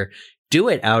later do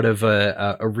it out of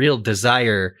a real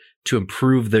desire to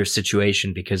improve their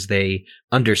situation because they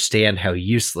understand how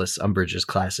useless Umbridge's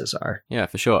classes are. Yeah,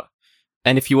 for sure.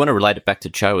 And if you want to relate it back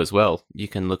to Cho as well, you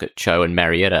can look at Cho and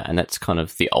Marietta, and that's kind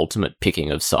of the ultimate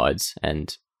picking of sides.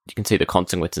 And you can see the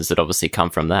consequences that obviously come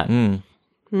from that.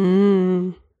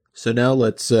 So now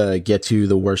let's get to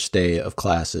the worst day of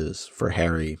classes for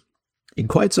Harry. In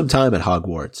quite some time at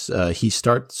Hogwarts, he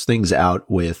starts things out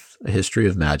with a history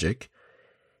of magic.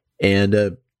 And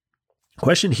a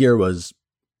question here was,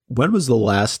 when was the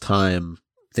last time,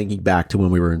 thinking back to when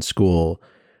we were in school,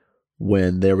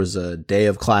 when there was a day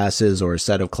of classes or a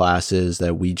set of classes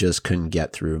that we just couldn't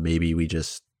get through? Maybe we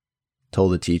just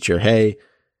told the teacher, hey,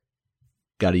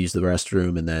 got to use the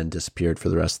restroom, and then disappeared for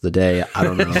the rest of the day. I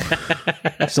don't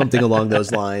know. Something along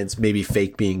those lines. Maybe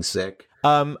fake being sick.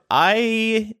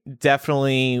 I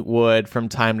definitely would from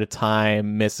time to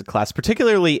time miss a class,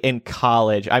 particularly in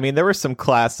college. I mean, there were some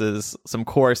classes, some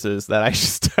courses that I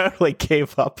just totally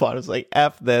gave up on. I was like,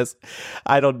 F this.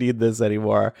 I don't need this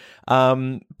anymore.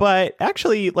 But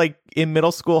actually, like in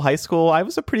middle school, high school, I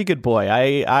was a pretty good boy.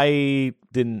 I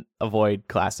didn't avoid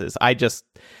classes. I just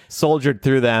soldiered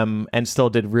through them and still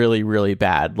did really, really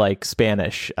bad. Like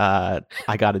Spanish, I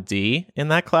got a D in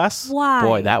that class. Why?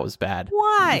 Boy, that was bad.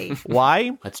 Why?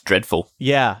 Why? That's dreadful.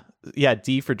 Yeah,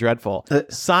 D for dreadful.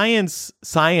 Science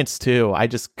too. I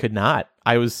just could not.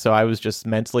 I was just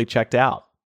mentally checked out.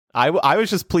 I was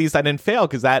just pleased I didn't fail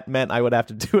because that meant I would have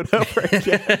to do it over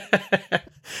again.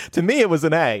 To me, it was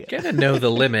an A. Gotta know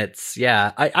the limits.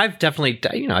 Yeah, I've definitely,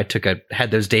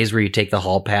 had those days where you take the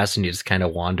hall pass and you just kind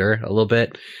of wander a little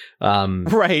bit.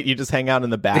 Right, you just hang out in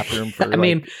the bathroom for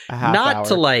a half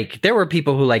hour. There were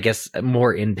people who I guess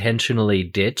more intentionally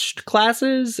ditched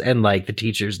classes, and like the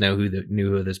teachers knew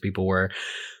who those people were.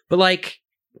 But like,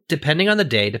 depending on the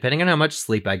day, depending on how much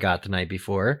sleep I got the night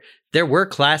before, there were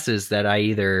classes that I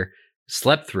either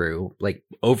slept through, like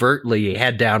overtly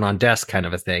head down on desk kind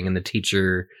of a thing, and the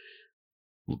teacher,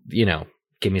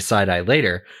 gave me a side eye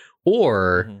later,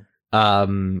 or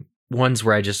ones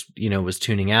where I just, was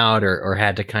tuning out or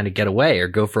had to kind of get away or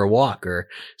go for a walk or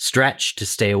stretch to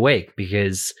stay awake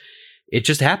because it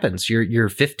just happens. You're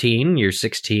 15, you're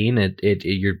 16,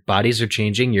 your bodies are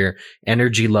changing, your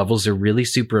energy levels are really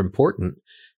super important.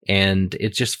 And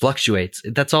it just fluctuates.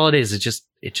 That's all it is. It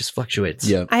just fluctuates.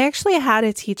 Yeah. I actually had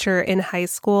a teacher in high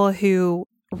school who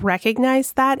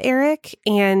recognized that, Eric.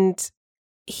 And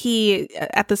he,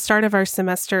 at the start of our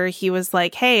semester, he was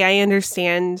like, hey, I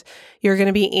understand you're going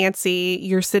to be antsy.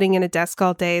 You're sitting in a desk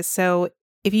all day. So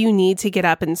if you need to get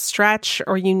up and stretch,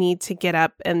 or you need to get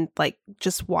up and like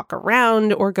just walk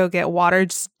around or go get water,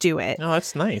 just do it. Oh,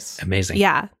 that's nice. Amazing.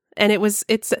 Yeah. And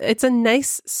it's a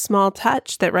nice small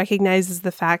touch that recognizes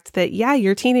the fact that, yeah,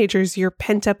 you're teenagers, you're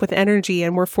pent up with energy,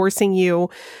 and we're forcing you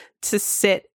to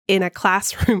sit in a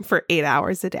classroom for 8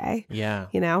 hours a day. Yeah.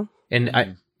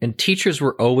 And teachers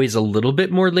were always a little bit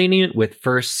more lenient with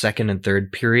first, second, and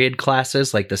third period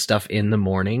classes, like the stuff in the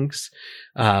mornings.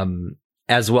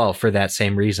 as well for that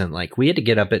same reason. Like, we had to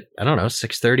get up at, I don't know,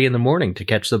 6:30 in the morning to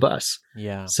catch the bus.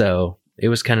 Yeah. So it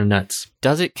was kind of nuts.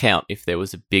 Does it count if there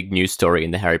was a big news story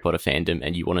in the Harry Potter fandom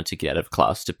and you wanted to get out of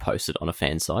class to post it on a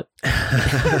fan site? Did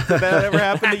that ever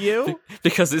happen to you?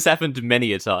 Because this happened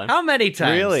many a time. How many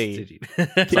times? Really? Did you?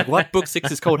 It's like, what? Book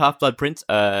 6 is called Half-Blood Prince?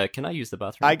 Can I use the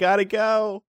bathroom? I gotta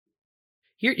go.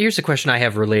 Here's a question I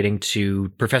have relating to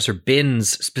Professor Binns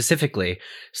specifically.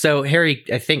 So Harry,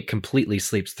 I think, completely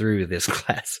sleeps through this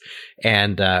class,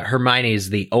 and Hermione is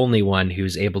the only one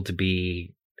who's able to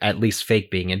be at least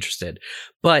fake being interested.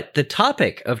 But the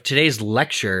topic of today's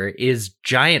lecture is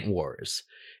giant wars.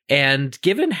 And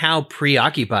given how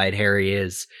preoccupied Harry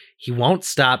is, he won't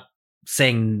stop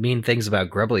saying mean things about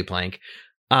Grubbly Plank,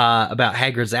 about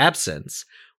Hagrid's absence.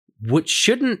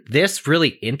 Shouldn't this really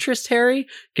interest Harry?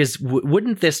 Because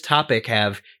wouldn't this topic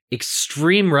have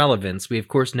extreme relevance? We, of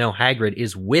course, know Hagrid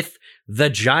is with the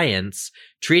Giants,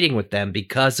 treating with them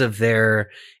because of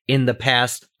their, in the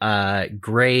past,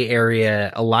 gray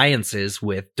area alliances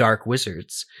with dark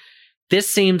wizards. This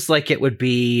seems like it would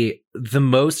be the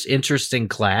most interesting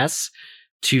class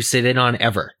to sit in on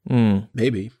ever.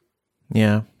 Maybe.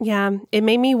 Yeah. Yeah. It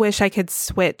made me wish I could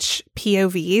switch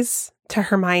POVs to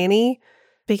Hermione,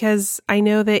 because I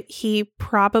know that he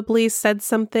probably said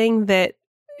something that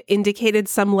indicated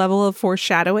some level of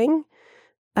foreshadowing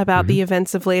about the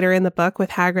events of later in the book with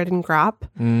Hagrid and Gropp.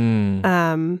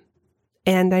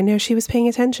 And I know she was paying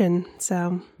attention,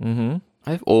 so.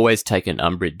 I've always taken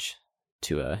umbrage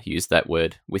to use that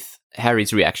word with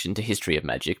Harry's reaction to history of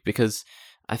magic, because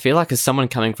I feel like as someone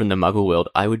coming from the Muggle world,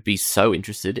 I would be so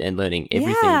interested in learning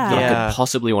everything that I could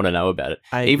possibly want to know about it.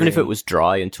 Even if it was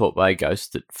dry and taught by a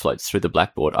ghost that floats through the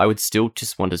blackboard, I would still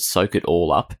just want to soak it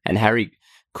all up. And Harry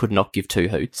could not give two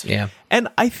hoots. Yeah. And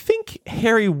I think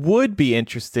Harry would be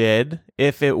interested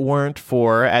if it weren't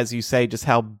for, as you say, just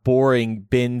how boring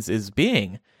Binns is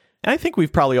being. And I think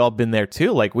we've probably all been there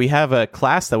too. Like, we have a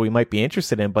class that we might be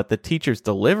interested in, but the teacher's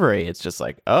delivery, it's just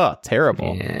like, oh,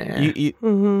 terrible. Yeah.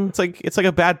 It's like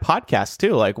a bad podcast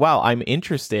too. Like, wow, I'm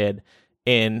interested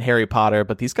in Harry Potter,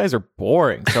 but these guys are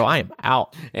boring, so I am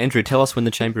out. Andrew, tell us when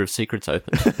the Chamber of Secrets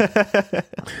opens.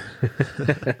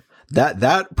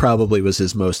 That probably was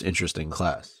his most interesting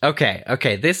class. Okay.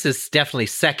 This is definitely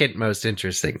second most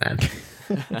interesting then.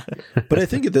 But I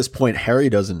think at this point, Harry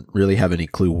doesn't really have any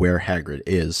clue where Hagrid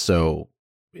is. So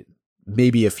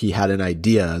maybe if he had an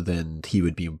idea, then he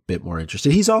would be a bit more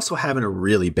interested. He's also having a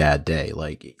really bad day,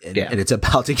 and it's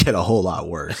about to get a whole lot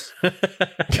worse.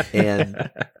 And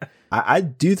I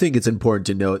do think it's important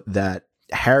to note that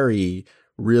Harry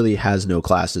really has no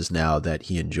classes now that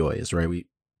he enjoys, right? We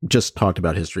just talked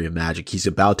about history of magic. He's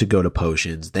about to go to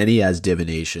potions. Then he has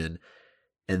divination.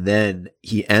 And then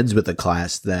he ends with a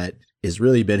class that has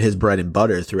really been his bread and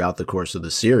butter throughout the course of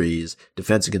the series,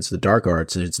 Defense Against the Dark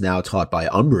Arts, and it's now taught by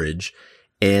Umbridge.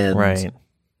 And,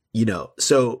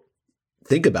 so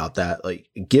think about that. Like,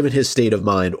 given his state of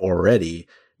mind already,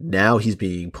 now he's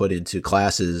being put into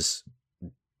classes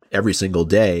every single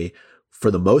day,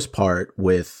 for the most part,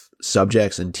 with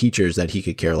subjects and teachers that he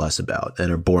could care less about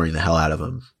and are boring the hell out of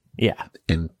him. Yeah.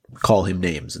 And call him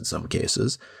names in some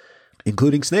cases,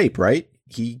 including Snape, right?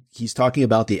 He's talking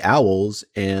about the owls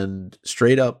and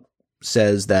straight up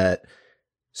says that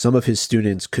some of his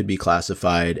students could be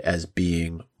classified as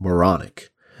being moronic.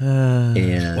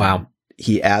 And wow.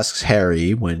 He asks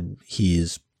Harry, when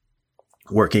he's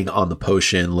working on the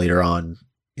potion later on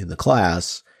in the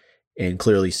class and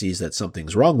clearly sees that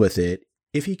something's wrong with it,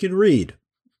 if he can read.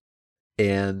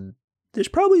 And there's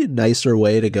probably a nicer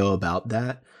way to go about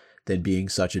that than being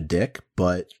such a dick,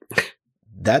 but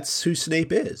that's who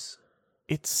Snape is.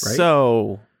 It's right?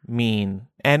 So mean.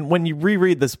 And when you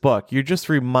reread this book, you're just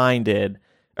reminded,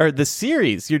 or the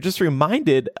series, you're just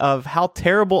reminded of how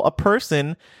terrible a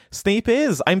person Snape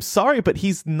is. I'm sorry, but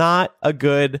he's not a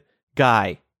good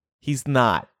guy. He's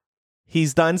not.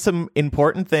 He's done some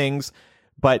important things,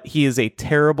 but he is a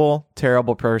terrible,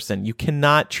 terrible person. You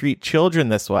cannot treat children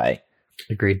this way.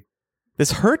 Agreed.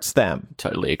 This hurts them.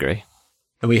 Totally agree.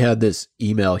 And we had this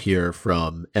email here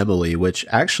from Emily, which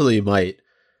actually might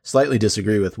slightly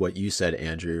disagree with what you said,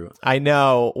 Andrew. I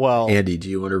know. Well, Andy, do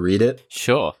you want to read it?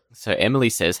 Sure. So Emily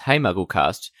says, "Hey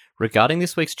Mugglecast, regarding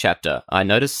this week's chapter, I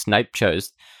noticed Snape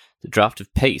chose the Draught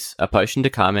of Peace, a potion to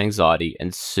calm anxiety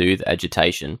and soothe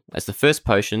agitation, as the first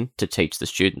potion to teach the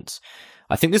students.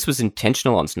 I think this was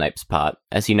intentional on Snape's part,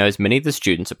 as he knows many of the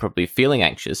students are probably feeling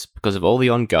anxious because of all the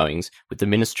ongoings with the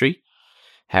Ministry,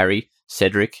 Harry,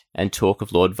 Cedric, and talk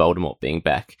of Lord Voldemort being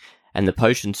back, and the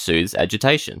potion soothes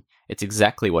agitation. It's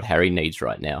exactly what Harry needs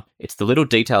right now. It's the little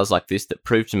details like this that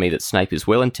prove to me that Snape is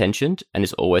well-intentioned and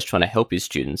is always trying to help his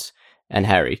students, and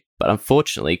Harry, but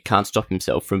unfortunately can't stop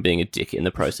himself from being a dick in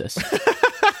the process.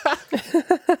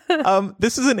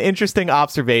 This is an interesting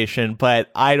observation, but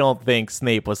I don't think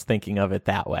Snape was thinking of it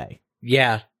that way.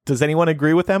 Yeah. Does anyone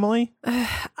agree with Emily? No,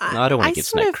 I don't want to give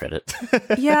Snape credit.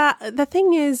 Yeah, the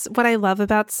thing is, what I love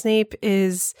about Snape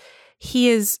is he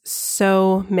is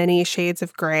so many shades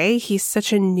of gray. He's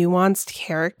such a nuanced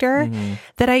character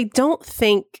that I don't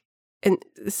think, and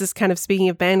this is kind of speaking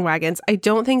of bandwagons, I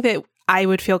don't think that I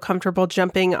would feel comfortable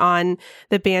jumping on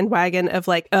the bandwagon of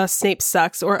like, oh, Snape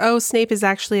sucks, or oh, Snape is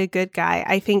actually a good guy.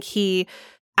 I think he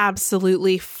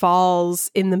absolutely falls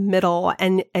in the middle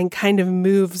and kind of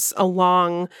moves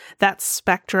along that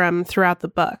spectrum throughout the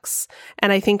books.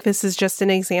 And I think this is just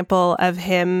an example of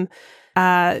him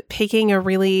picking a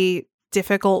really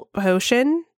difficult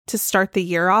potion to start the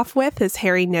year off with, as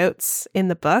Harry notes in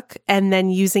the book, and then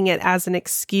using it as an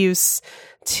excuse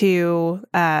to,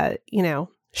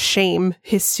 shame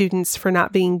his students for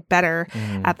not being better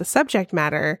at the subject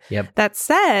matter. Yep. That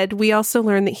said, we also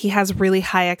learn that he has really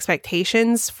high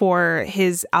expectations for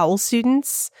his OWL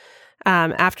students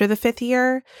after the 5th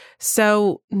year.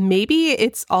 So maybe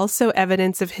it's also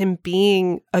evidence of him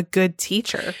being a good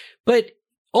teacher. But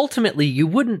ultimately, you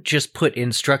wouldn't just put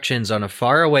instructions on a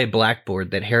faraway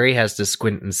blackboard that Harry has to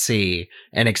squint and see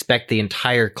and expect the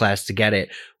entire class to get it.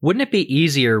 Wouldn't it be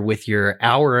easier with your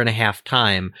hour and a half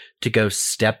time to go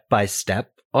step by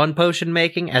step on potion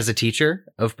making as a teacher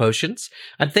of potions?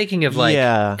 I'm thinking of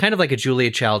kind of like a Julia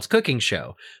Child's cooking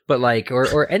show, but like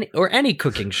or any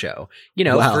cooking show.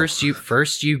 Wow.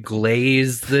 First you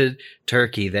glaze the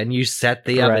turkey, then you set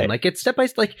the oven. Like it's step by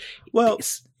step. Like, well,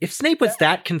 if Snape was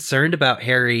that concerned about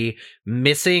Harry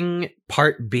missing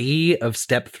part B of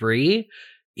step 3,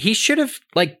 he should have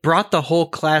like brought the whole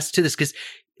class to this, because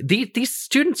these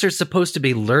students are supposed to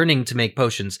be learning to make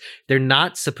potions. They're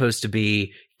not supposed to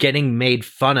be getting made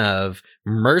fun of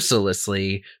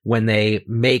mercilessly when they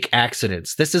make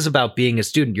accidents. This is about being a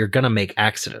student. You're going to make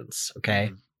accidents.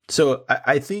 Okay. So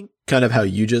I think kind of how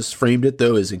you just framed it,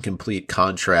 though, is in complete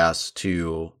contrast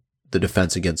to the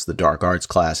Defense Against the Dark Arts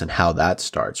class and how that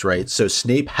starts, right? So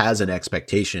Snape has an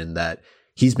expectation that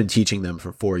he's been teaching them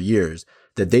for 4 years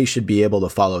that they should be able to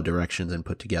follow directions and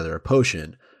put together a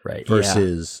potion. Right.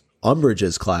 Versus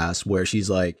Umbridge's class, where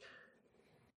she's like,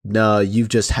 no, you've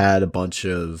just had a bunch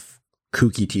of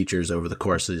kooky teachers over the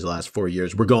course of these last 4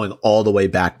 years. We're going all the way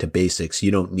back to basics.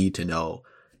 You don't need to know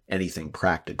anything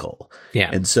practical. Yeah.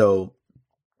 And so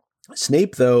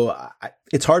Snape, though,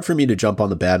 it's hard for me to jump on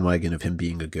the bandwagon of him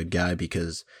being a good guy,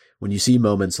 because when you see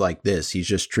moments like this, he's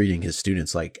just treating his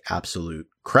students like absolute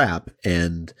crap.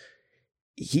 And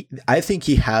I think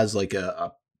he has like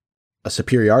a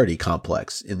superiority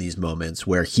complex in these moments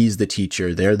where he's the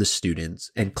teacher, they're the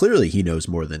students, and clearly he knows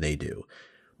more than they do.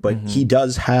 But he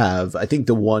does have, I think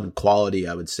the one quality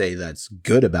I would say that's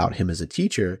good about him as a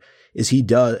teacher is he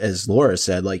does, as Laura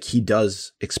said, like he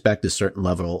does expect a certain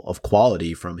level of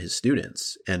quality from his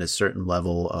students and a certain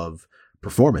level of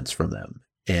performance from them.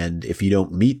 And if you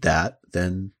don't meet that,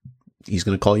 then he's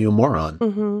going to call you a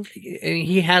moron.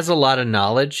 He has a lot of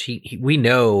knowledge. We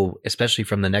know, especially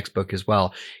from the next book as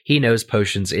well, he knows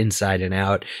potions inside and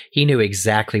out. He knew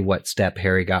exactly what step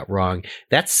Harry got wrong.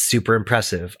 That's super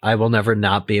impressive. I will never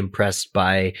not be impressed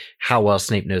by how well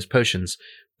Snape knows potions.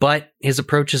 But his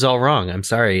approach is all wrong. I'm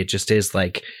sorry. It just is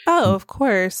like... Oh, of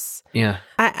course. Yeah.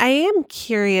 I am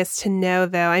curious to know,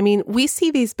 though. I mean, we see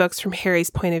these books from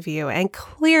Harry's point of view. And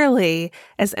clearly,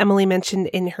 as Emily mentioned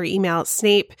in her email,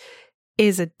 Snape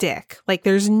is a dick. Like,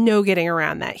 there's no getting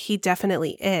around that. He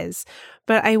definitely is.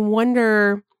 But I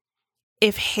wonder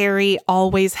if Harry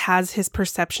always has his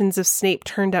perceptions of Snape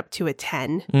turned up to a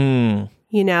 10.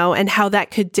 And how that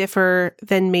could differ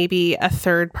than maybe a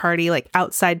third party, like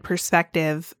outside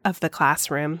perspective of the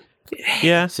classroom.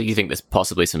 Yeah. So you think there's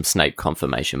possibly some Snape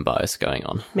confirmation bias going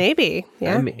on? Maybe.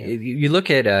 Yeah. I mean, you look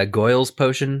at Goyle's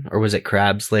potion, or was it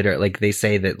Crabbe's later? Like they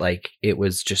say that like it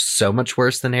was just so much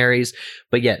worse than Harry's,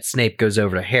 but yet Snape goes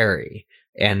over to Harry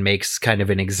and makes kind of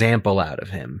an example out of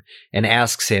him and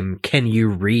asks him, "Can you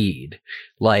read?"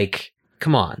 Like,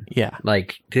 come on. Yeah.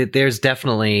 Like there's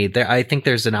definitely I think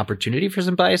there's an opportunity for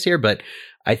some bias here, but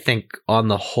I think on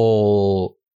the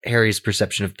whole, Harry's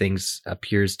perception of things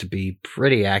appears to be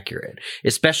pretty accurate,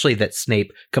 especially that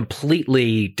Snape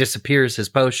completely disappears his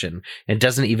potion and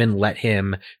doesn't even let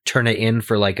him turn it in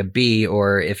for like a B,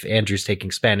 or if Andrew's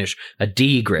taking Spanish, a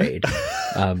D grade.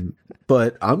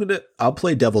 But I'll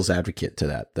play devil's advocate to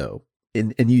that, though.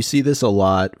 And you see this a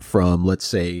lot from, let's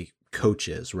say,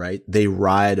 coaches, right? They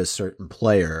ride a certain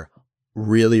player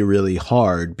really, really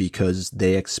hard because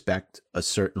they expect a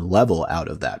certain level out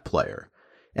of that player.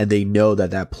 and they know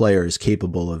that that player is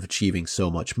capable of achieving so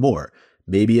much more.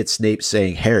 Maybe it's Snape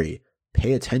saying, Harry,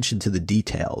 pay attention to the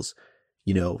details,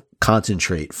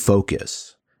 concentrate,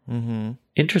 focus. Mm-hmm.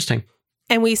 Interesting.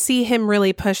 And we see him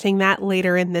really pushing that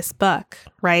later in this book,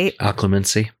 right?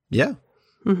 Occlumency. Yeah.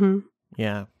 Mm-hmm.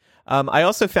 Yeah. I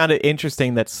also found it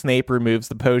interesting that Snape removes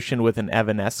the potion with an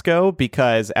Evanesco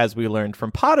because, as we learned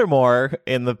from Pottermore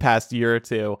in the past year or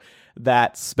two,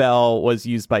 that spell was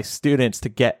used by students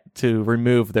to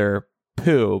remove their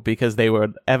poo because they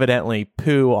would evidently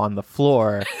poo on the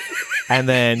floor and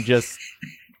then just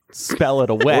spell it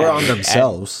away. Or on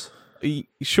themselves.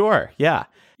 Sure, yeah.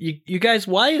 You guys,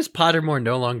 why is Pottermore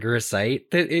no longer a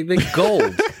site? The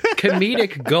gold,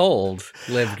 comedic gold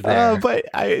lived there. But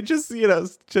I just,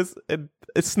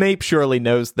 Snape surely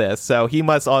knows this, so he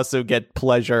must also get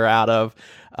pleasure out of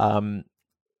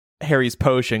Harry's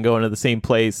potion going to the same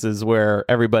places where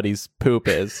everybody's poop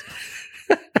is.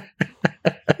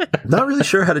 Not really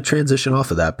sure how to transition off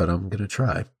of that, but I'm going to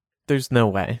try. There's no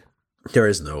way. There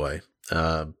is no way.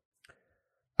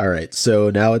 All right,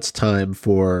 so now it's time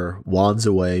for Wands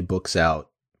Away, Books Out.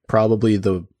 Definitely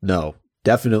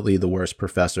the worst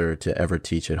professor to ever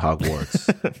teach at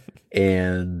Hogwarts.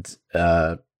 And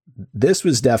this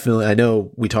was definitely, I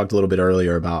know we talked a little bit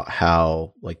earlier about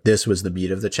how this was the meat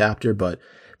of the chapter, but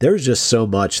there was just so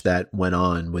much that went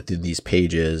on within these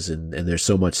pages, and there's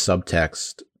so much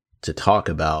subtext to talk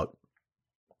about.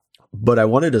 But I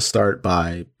wanted to start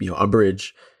by,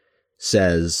 Umbridge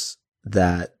says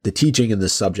that the teaching in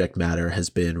this subject matter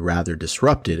has been rather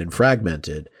disrupted and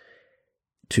fragmented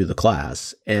to the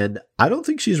class. And I don't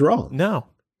think she's wrong. No.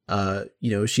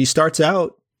 She starts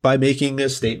out by making a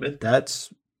statement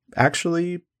that's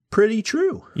actually pretty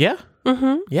true. Yeah.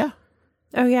 Mm-hmm. Yeah.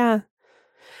 Oh, yeah.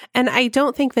 And I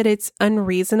don't think that it's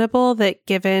unreasonable that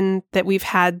given that we've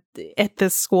had at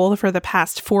this school for the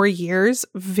past 4 years,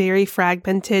 very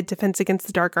fragmented Defense Against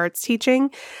the Dark Arts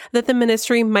teaching, that the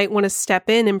ministry might want to step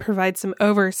in and provide some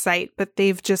oversight, but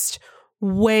they've just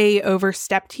way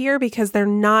overstepped here because they're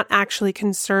not actually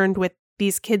concerned with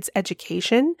these kids'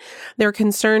 education. They're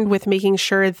concerned with making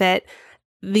sure that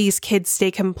these kids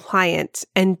stay compliant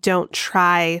and don't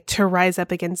try to rise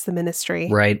up against the ministry.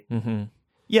 Right. Mm-hmm.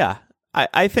 Yeah.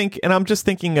 I think, and I'm just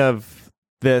thinking of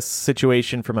this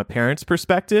situation from a parent's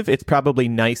perspective, it's probably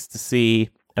nice to see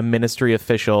a ministry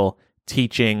official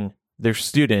teaching their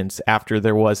students after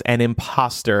there was an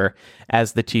imposter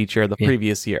as the teacher the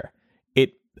previous year.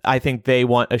 I think they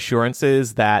want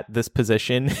assurances that this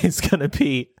position is going to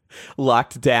be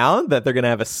locked down, that they're going to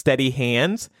have a steady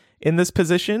hand in this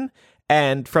position.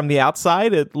 And from the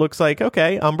outside, it looks like,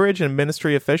 okay, Umbridge and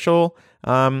ministry official,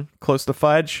 close to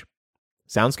Fudge.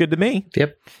 Sounds good to me.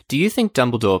 Yep. Do you think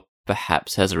Dumbledore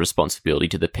perhaps has a responsibility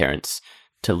to the parents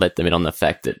to let them in on the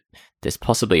fact that there's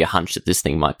possibly a hunch that this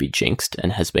thing might be jinxed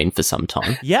and has been for some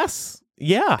time? Yes.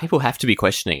 Yeah. People have to be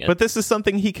questioning it. But this is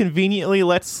something he conveniently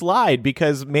lets slide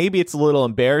because maybe it's a little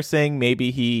embarrassing.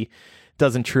 Maybe he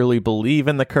doesn't truly believe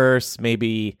in the curse.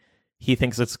 Maybe he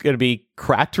thinks it's going to be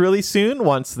cracked really soon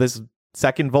once this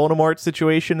second Voldemort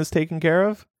situation is taken care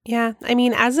of. Yeah. I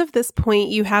mean, as of this point,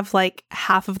 you have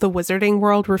half of the wizarding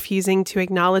world refusing to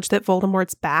acknowledge that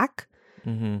Voldemort's back.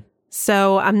 Mm-hmm.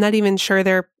 So I'm not even sure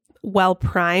they're well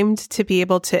primed to be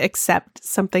able to accept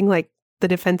something like the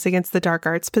Defense Against the Dark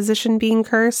Arts position being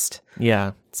cursed.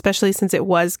 Yeah. Especially since it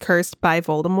was cursed by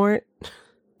Voldemort.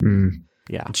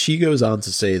 Yeah. She goes on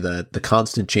to say that the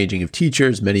constant changing of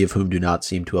teachers, many of whom do not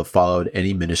seem to have followed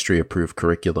any ministry-approved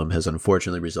curriculum, has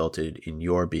unfortunately resulted in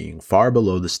your being far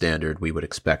below the standard we would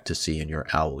expect to see in your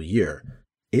owl year.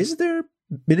 Is there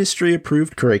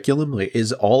ministry-approved curriculum?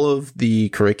 Is all of the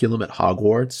curriculum at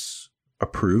Hogwarts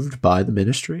approved by the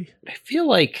ministry? I feel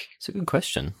like It's a good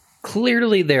question.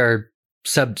 clearly there are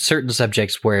certain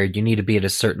subjects where you need to be at a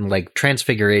certain,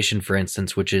 Transfiguration, for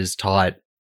instance, which is taught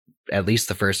at least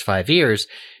the first 5 years,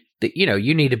 that,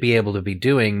 you need to be able to be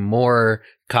doing more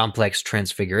complex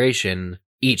Transfiguration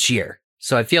each year.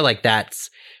 So I feel like that's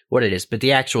what it is. But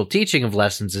the actual teaching of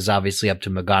lessons is obviously up to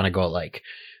McGonagall,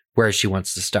 where she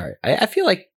wants to start. I feel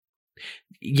like,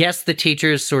 yes, the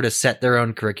teachers sort of set their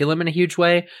own curriculum in a huge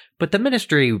way, but the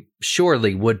ministry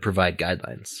surely would provide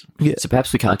guidelines. Yeah. So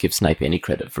perhaps we can't give Snape any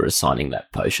credit for assigning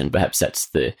that potion. Perhaps that's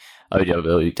the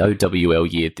OWL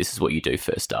year. This is what you do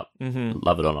first up. Mm-hmm.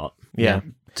 Love it or not. Yeah.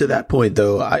 To that point,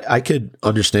 though, I could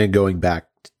understand going back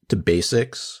to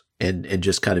basics and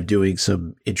just kind of doing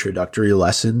some introductory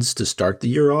lessons to start the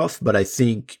year off. But I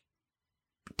think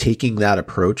taking that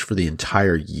approach for the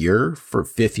entire year for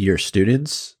fifth-year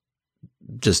students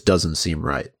just doesn't seem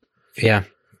right. Yeah,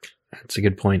 that's a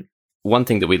good point. One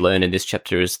thing that we learn in this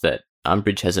chapter is that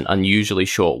Umbridge has an unusually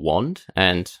short wand,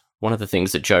 and one of the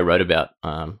things that Jo wrote about,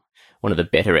 one of the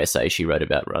better essays she wrote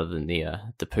about rather than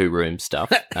the poo room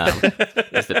stuff,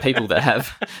 is that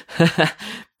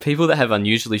people that have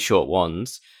unusually short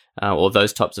wands, or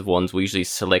those types of wands, will usually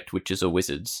select witches or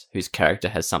wizards whose character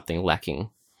has something lacking.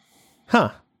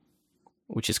 Huh.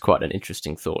 Which is quite an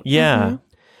interesting thought. Yeah.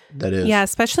 That is. Yeah,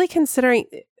 especially considering,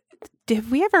 have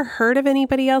we ever heard of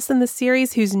anybody else in the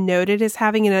series who's noted as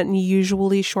having an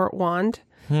unusually short wand?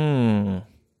 I'm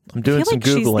doing I feel some like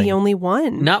she's Googling. the only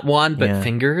one. Not wand, but Yeah.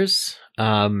 fingers.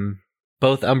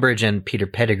 Both Umbridge and Peter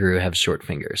Pettigrew have short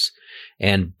fingers.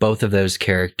 And both of those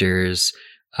characters,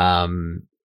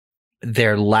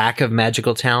 their lack of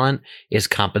magical talent is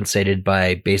compensated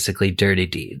by basically dirty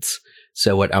deeds.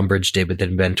 So what Umbridge did with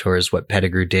Inventors, what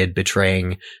Pettigrew did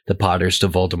betraying the Potters to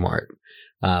Voldemort.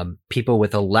 People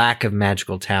with a lack of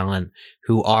magical talent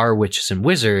who are witches and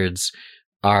wizards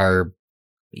are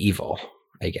evil,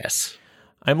 I guess.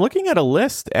 I'm looking at a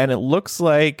list, and it looks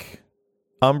like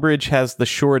Umbridge has the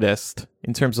shortest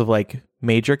in terms of like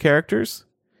major characters.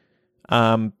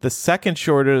 The second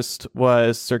shortest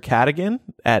was Sir Cadogan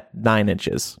at 9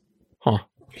 inches. Huh.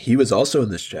 He was also in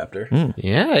this chapter.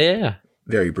 Yeah.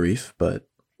 Very brief, but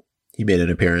he made an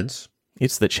appearance.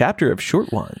 It's the chapter of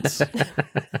short ones.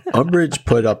 Umbridge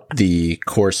put up the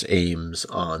course aims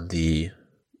on the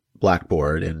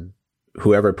blackboard, and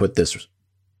whoever put this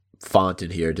font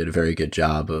in here did a very good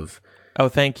job of Oh,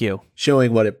 thank you.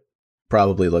 showing what it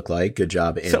probably looked like. Good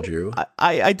job, Andrew. So,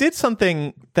 I did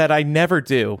something that I never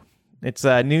do. It's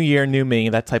a new year, new me,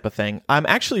 that type of thing. I'm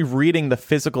actually reading the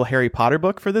physical Harry Potter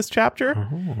book for this chapter,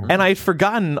 and I'd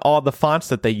forgotten all the fonts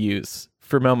that they use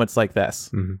for moments like this.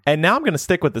 Mm-hmm. And now I'm going to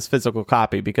stick with this physical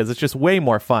copy because it's just way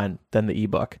more fun than the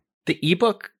ebook. The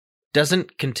ebook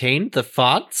doesn't contain the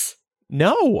fonts?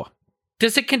 No.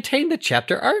 Does it contain the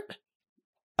chapter art?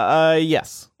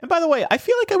 Yes. And by the way, I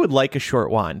feel like I would like a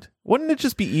short wand. Wouldn't it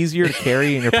just be easier to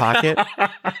carry in your pocket?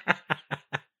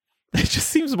 It just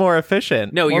seems more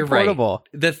efficient. No, more you're portable.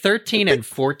 right. The 13 and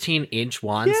 14 inch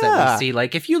wands that Yeah. we see,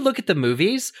 like if you look at the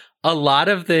movies, a lot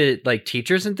of the like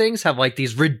teachers and things have like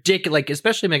these ridiculous, like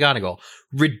especially McGonagall,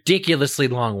 ridiculously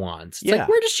long wands. It's Yeah. like,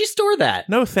 where does she store that?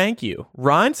 No, thank you.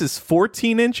 Ron's is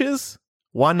 14 inches.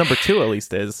 Wand number 2 at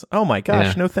least is. Oh my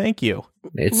gosh, Yeah. no thank you.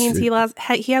 It means he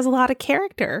has a lot of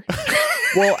character.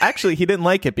 Well, actually, he didn't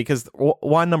like it because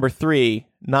wand number 3,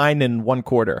 9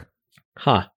 1/4.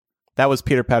 Huh. That was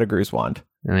Peter Pettigrew's wand.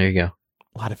 And there you go.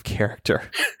 A lot of character.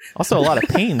 Also, a lot of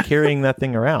pain carrying that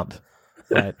thing around.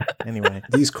 But anyway.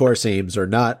 These course aims are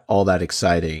not all that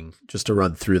exciting, just to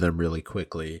run through them really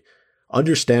quickly.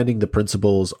 Understanding the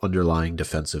principles underlying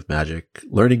defensive magic,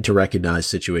 learning to recognize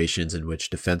situations in which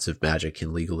defensive magic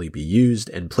can legally be used,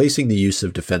 and placing the use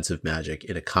of defensive magic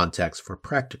in a context for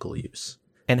practical use.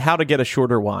 And how to get a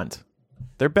shorter wand.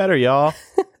 They're better, y'all.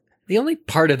 The only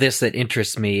part of this that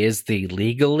interests me is the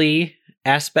legally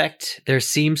aspect. There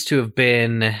seems to have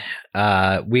been,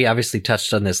 we obviously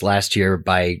touched on this last year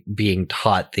by being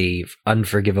taught the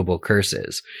unforgivable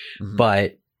curses,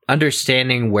 but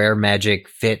understanding where magic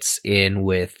fits in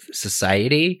with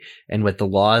society and with the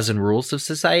laws and rules of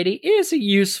society is a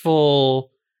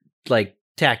useful, like,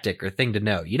 tactic or thing to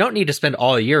know. You don't need to spend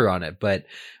all year on it, but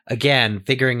again,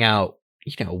 figuring out,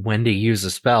 when to use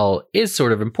a spell is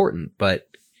sort of important, but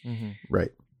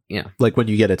Right. Yeah. Like when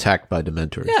you get attacked by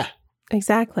Dementors. yeah.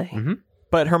 Exactly.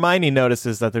 But Hermione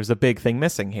notices that there's a big thing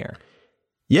missing here.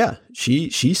 Yeah, she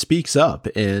speaks up,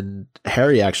 and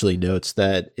Harry actually notes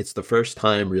that it's the first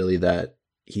time really that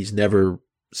he's never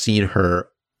seen her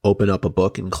open up a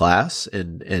book in class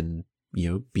and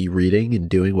be reading and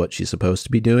doing what she's supposed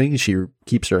to be doing. She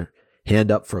keeps her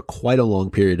hand up for quite a long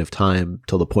period of time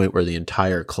till the point where the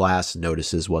entire class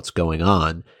notices what's going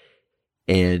on.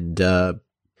 And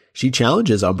she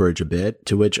challenges Umbridge a bit,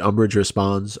 to which Umbridge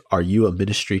responds, "Are you a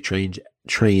ministry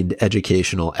trained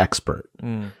educational expert?"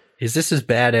 Is this as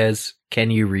bad as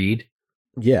can you read?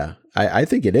 Yeah, I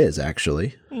think it is,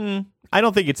 actually. I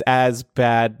don't think it's as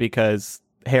bad because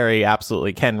Harry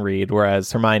absolutely can read,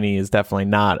 whereas Hermione is definitely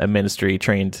not a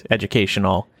ministry-trained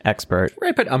educational expert.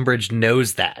 Right, but Umbridge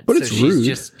knows that. But it's rude.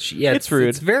 It's rude.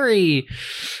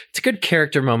 It's a good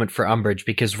character moment for Umbridge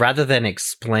because rather than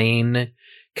explain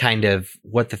kind of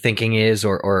what the thinking is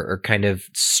or kind of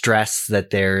stress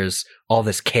that there's all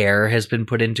this care has been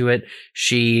put into it,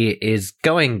 she is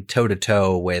going toe to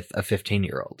toe with a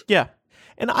 15-year-old. Yeah.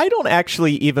 And I don't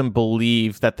actually even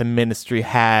believe that the ministry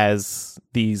has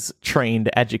these trained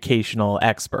educational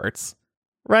experts,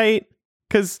 right?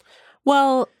 Because,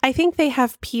 Well, I think they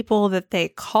have people that they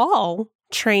call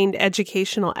trained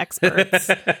educational experts.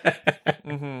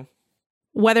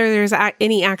 whether there's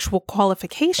any actual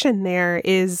qualification there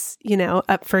is,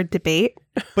 up for debate.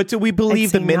 But do we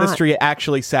believe the say ministry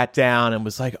actually sat down and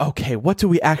was like, okay, what do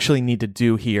we actually need to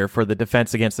do here for the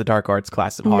Defense Against the Dark Arts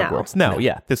class at Hogwarts? No,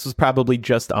 yeah. This was probably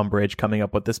just Umbridge coming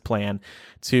up with this plan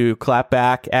to clap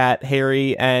back at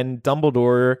Harry and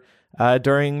Dumbledore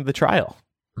during the trial.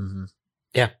 Mm-hmm.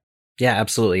 Yeah,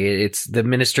 absolutely. It's the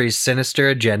ministry's sinister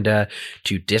agenda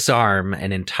to disarm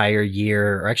an entire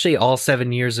year, or actually all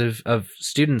 7 years of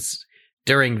students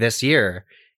during this year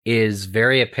is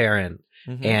very apparent.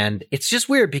 Mm-hmm. And it's just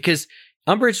weird because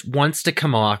Umbridge wants to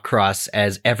come across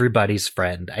as everybody's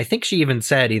friend. I think she even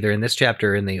said either in this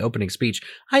chapter or in the opening speech,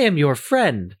 I am your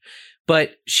friend.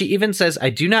 But she even says,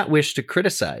 I do not wish to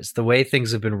criticize the way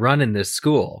things have been run in this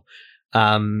school.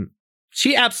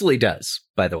 She absolutely does,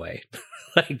 by the way.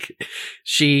 Like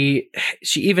she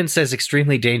even says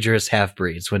extremely dangerous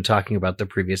half-breeds when talking about the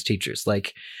previous teachers.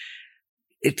 Like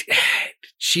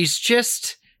she's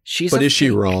But is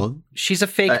she wrong? She's a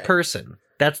fake person.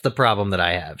 That's the problem that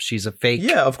I have. She's a fake.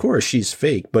 Yeah, of course she's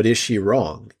fake, but is she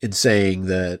wrong in saying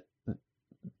that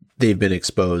they've been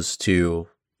exposed to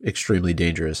extremely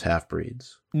dangerous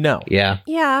half-breeds? No. Yeah.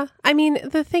 Yeah. I mean,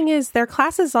 the thing is their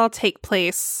classes all take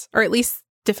place, or at least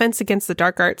Defense Against the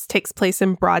Dark Arts takes place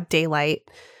in broad daylight.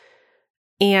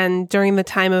 And during Lupin's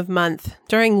time of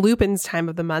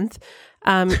the month,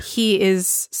 he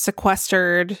is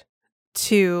sequestered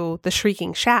to the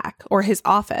Shrieking Shack or his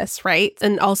office, right?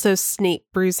 And also Snape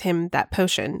brews him that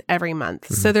potion every month.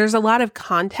 Mm-hmm. So there's a lot of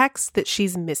context that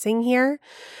she's missing here.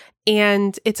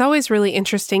 And it's always really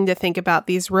interesting to think about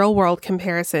these real world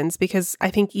comparisons, because I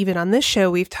think even on this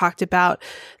show, we've talked about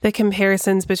the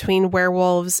comparisons between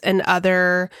werewolves and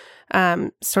other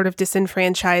sort of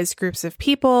disenfranchised groups of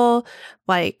people,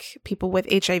 like people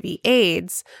with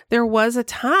HIV/AIDS. There was a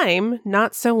time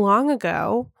not so long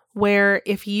ago where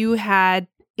if you had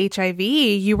HIV,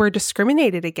 you were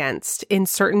discriminated against in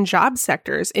certain job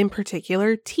sectors, in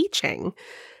particular teaching.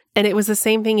 And it was the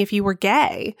same thing if you were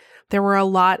gay. There were a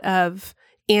lot of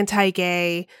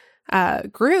anti-gay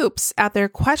groups out there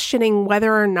questioning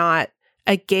whether or not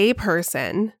a gay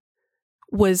person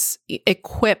was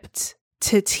equipped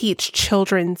to teach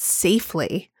children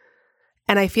safely.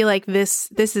 And I feel like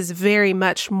this is very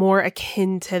much more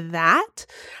akin to that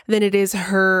than it is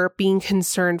her being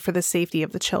concerned for the safety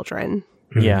of the children.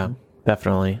 Yeah,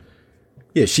 definitely.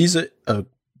 Yeah, she's a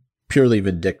purely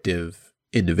vindictive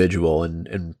individual,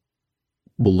 and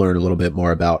we'll learn a little bit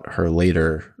more about her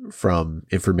later from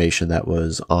information that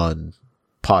was on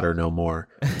Potter No More.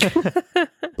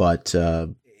 But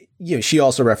she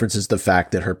also references the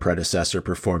fact that her predecessor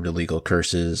performed illegal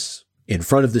curses in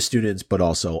front of the students, but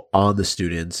also on the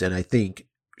students. And I think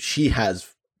she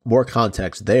has more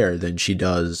context there than she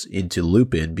does into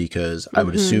Lupin, because I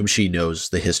would assume she knows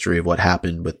the history of what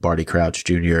happened with Barty Crouch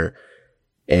Jr.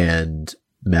 and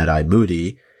Mad-Eye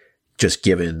Moody, just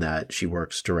given that she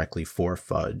works directly for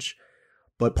Fudge.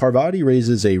 But Parvati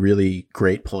raises a really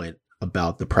great point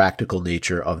about the practical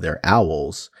nature of their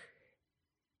owls.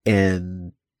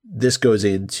 And this goes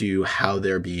into how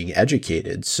they're being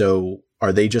educated. So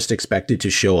are they just expected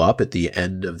to show up at the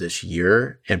end of this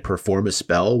year and perform a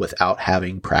spell without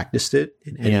having practiced it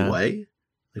in any way?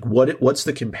 Like what's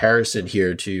the comparison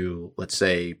here to, let's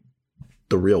say,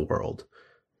 the real world?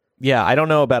 Yeah, I don't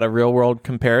know about a real world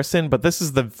comparison, but this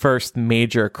is the first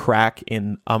major crack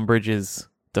in Umbridge's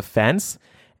defense.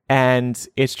 And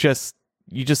it's just,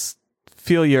 you just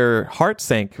feel your heart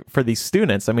sink for these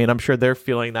students. I mean, I'm sure they're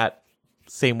feeling that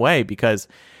same way, because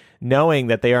knowing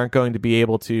that they aren't going to be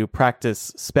able to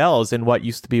practice spells in what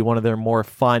used to be one of their more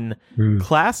fun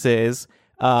classes,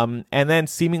 and then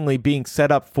seemingly being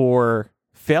set up for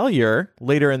failure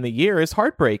later in the year is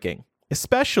heartbreaking,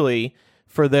 especially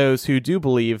for those who do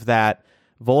believe that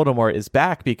Voldemort is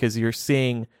back, because you're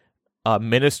seeing a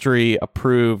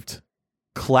ministry-approved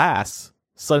class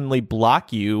suddenly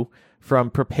block you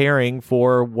from preparing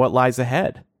for what lies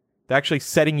ahead. They're actually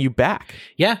setting you back.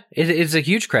 Yeah, it's a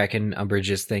huge crack in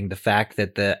Umbridge's thing, the fact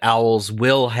that the owls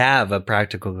will have a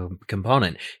practical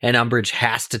component, and Umbridge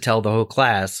has to tell the whole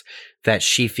class that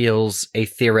she feels a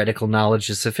theoretical knowledge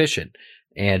is sufficient.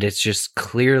 And it's just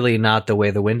clearly not the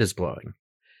way the wind is blowing.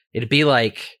 It'd be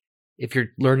like if you're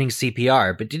learning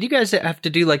CPR, but did you guys have to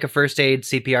do like a first aid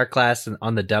CPR class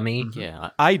on the dummy?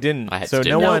 Yeah, I didn't. So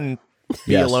no one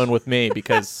be alone with me,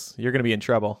 because you're going to be in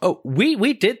trouble. Oh, we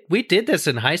did this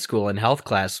in high school in health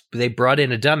class. They brought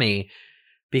in a dummy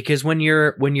because when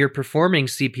you're performing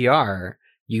CPR,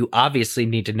 you obviously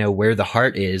need to know where the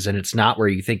heart is, and it's not where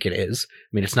you think it is. I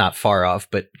mean, it's not far off,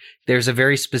 but there's a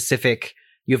very specific.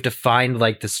 You have to find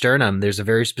like the sternum. There's a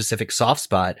very specific soft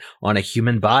spot on a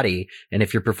human body. And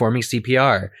if you're performing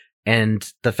CPR,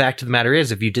 and the fact of the matter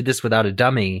is, if you did this without a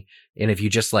dummy, and if you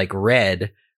just like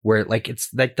read where like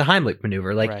it's like the Heimlich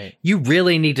maneuver, like Right. you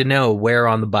really need to know where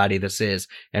on the body this is.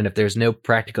 And if there's no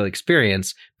practical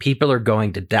experience, people are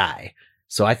going to die.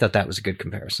 So I thought that was a good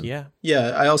comparison. Yeah.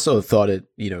 Yeah, I also thought it,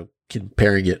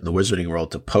 comparing it in the wizarding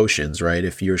world to potions, right?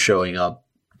 If you're showing up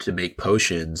to make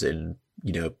potions and,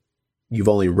 you've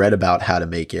only read about how to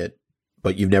make it,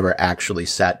 but you've never actually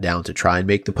sat down to try and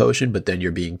make the potion, but then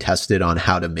you're being tested on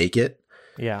how to make it.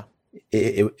 Yeah.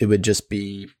 It would just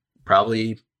be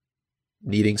probably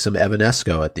needing some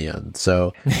Evanesco at the end.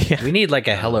 So Yeah. We need like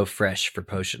a HelloFresh for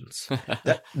potions.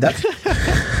 that's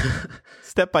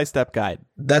Step-by-step guide.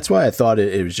 that's why I thought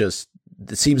it was just,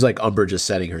 it seems like Umbridge is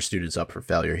setting her students up for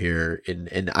failure here.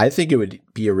 And I think it would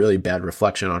be a really bad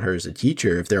reflection on her as a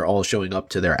teacher if they're all showing up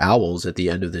to their owls at the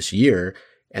end of this year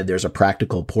and there's a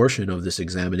practical portion of this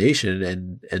examination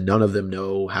and none of them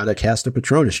know how to cast a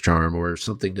Patronus charm or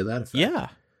something to that effect. Yeah.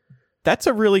 That's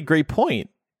a really great point.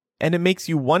 And it makes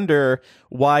you wonder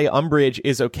why Umbridge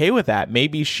is okay with that.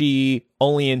 Maybe she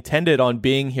only intended on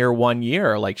being here 1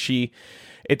 year. Like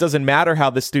it doesn't matter how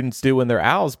the students do when they're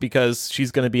owls because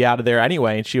she's going to be out of there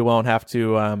anyway and she won't have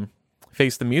to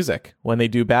face the music when they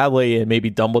do badly. And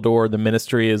maybe Dumbledore, the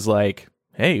ministry is like,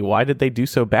 hey, why did they do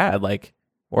so bad? Like,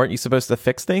 weren't you supposed to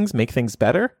fix things, make things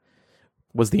better?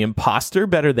 Was the imposter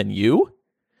better than you?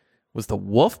 Was the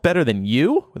wolf better than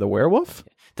you? The werewolf?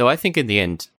 Though I think in the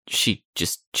end, she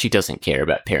doesn't care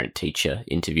about parent-teacher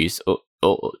interviews, or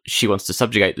she wants to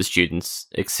subjugate the students,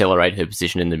 accelerate her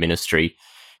position in the ministry,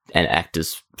 and act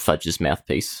as Fudge's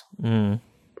mouthpiece.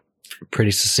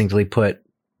 Pretty succinctly put.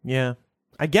 Yeah.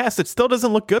 I guess it still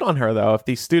doesn't look good on her, though, if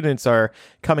these students are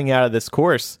coming out of this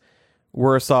course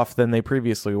worse off than they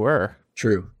previously were.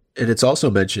 True. And it's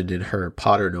also mentioned in her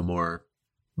Potter No More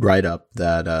write-up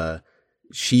that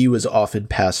she was often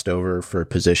passed over for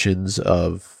positions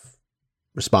of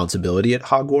responsibility at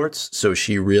Hogwarts. So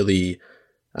she really,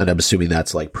 and I'm assuming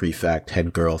that's like prefect,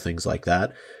 head girl, things like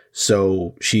that.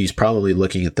 So she's probably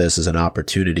looking at this as an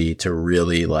opportunity to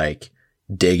really like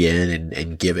dig in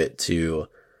and give it to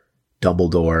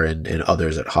Dumbledore and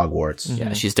others at Hogwarts.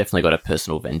 Yeah, she's definitely got a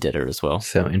personal vendetta as well.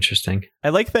 So interesting.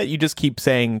 I like that you just keep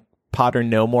saying Potter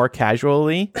no more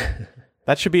casually.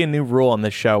 That should be a new rule on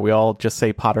this show. We all just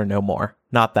say Potter no more,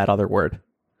 not that other word.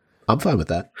 I'm fine with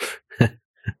that.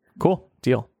 Cool.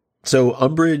 Deal. So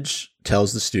Umbridge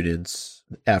tells the students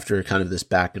after kind of this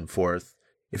back and forth,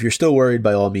 if you're still worried,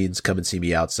 by all means, come and see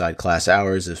me outside class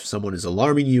hours. If someone is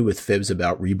alarming you with fibs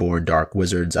about reborn dark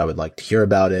wizards, I would like to hear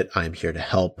about it. I am here to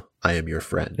help. I am your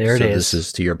friend. There it is. This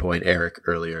is to your point, Eric,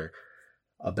 earlier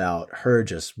about her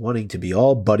just wanting to be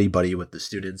all buddy-buddy with the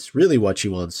students. Really what she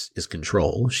wants is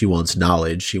control. She wants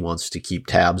knowledge. She wants to keep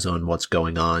tabs on what's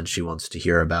going on. She wants to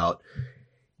hear about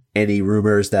any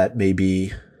rumors that may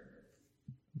be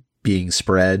being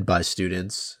spread by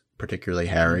students, particularly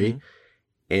Harry.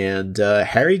 And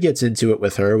Harry gets into it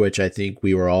with her, which I think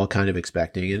we were all kind of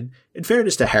expecting. And in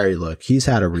fairness to Harry, look, he's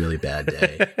had a really bad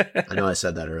day. I know I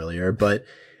said that earlier, but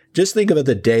just think about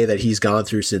the day that he's gone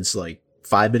through since like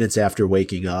 5 minutes after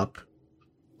waking up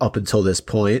until this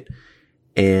point.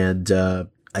 And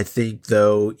I think,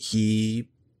 though, he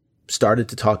started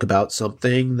to talk about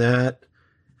something that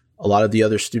a lot of the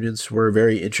other students were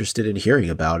very interested in hearing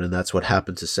about, and that's what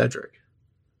happened to Cedric.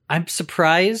 I'm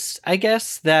surprised, I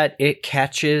guess, that it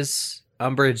catches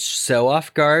Umbridge so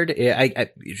off guard. I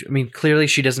mean, clearly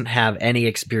she doesn't have any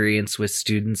experience with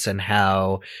students and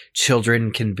how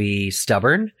children can be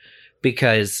stubborn,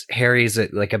 because Harry's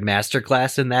like a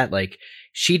masterclass in that. Like,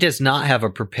 she does not have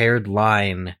a prepared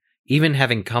line, even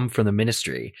having come from the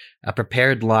ministry, a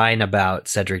prepared line about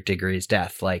Cedric Diggory's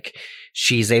death. Like,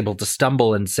 she's able to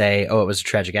stumble and say, oh, it was a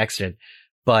tragic accident,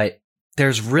 but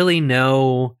there's really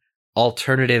no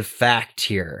alternative fact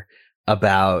here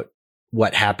about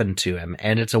what happened to him.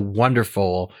 And it's a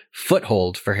wonderful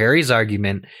foothold for Harry's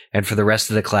argument and for the rest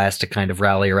of the class to kind of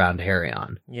rally around Harry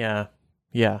on. Yeah.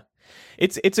 Yeah.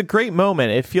 It's a great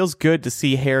moment. It feels good to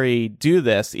see Harry do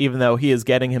this, even though he is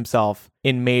getting himself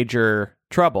in major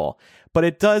trouble. But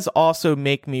it does also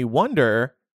make me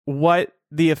wonder what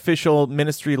the official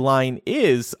ministry line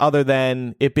is, other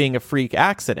than it being a freak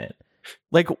accident.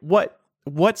 Like, what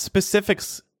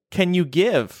specifics can you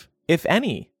give, if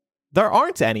any? There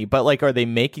aren't any, but like, are they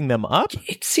making them up?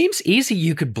 It seems easy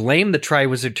you could blame the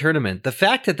Triwizard Tournament. The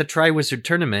fact that the Triwizard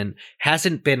Tournament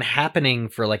hasn't been happening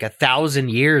for like 1,000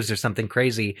 years or something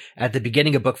crazy at the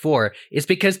beginning of book 4 is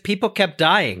because people kept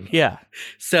dying. Yeah.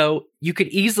 So you could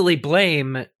easily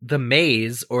blame the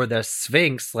maze or the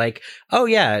Sphinx, like, oh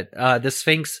yeah, the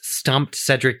Sphinx stumped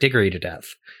Cedric Diggory to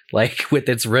death, like with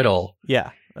its riddle. Yeah.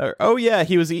 Or, oh yeah,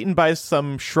 he was eaten by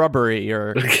some shrubbery,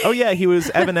 or oh yeah, he was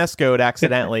Evanescoed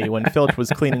accidentally when Filch was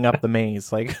cleaning up the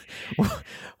maze. Like,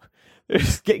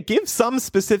 give some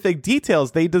specific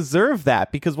details. They deserve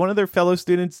that because one of their fellow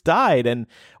students died, and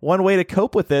one way to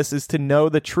cope with this is to know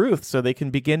the truth so they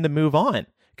can begin to move on.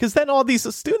 Because then all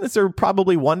these students are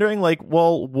probably wondering, like,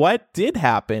 well, what did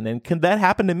happen, and can that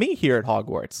happen to me here at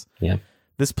Hogwarts? Yeah,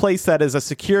 this place that is a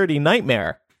security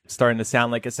nightmare. Starting to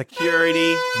sound like a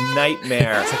security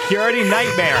nightmare. Security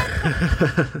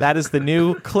nightmare. That is the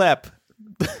new clip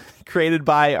created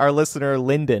by our listener,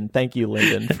 Lyndon. Thank you,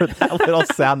 Lyndon, for that little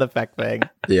sound effect thing.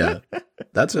 Yeah,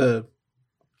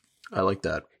 I like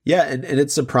that. Yeah, and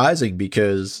it's surprising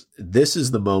because this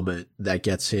is the moment that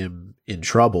gets him in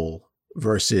trouble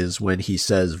versus when he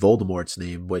says Voldemort's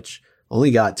name, which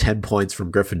only got 10 points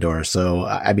from Gryffindor. So,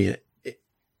 I mean,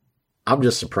 I'm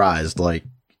just surprised. Like,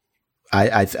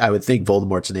 I would think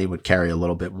Voldemort's name would carry a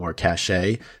little bit more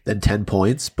cachet than 10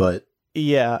 points, but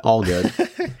yeah, all good.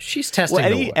 She's testing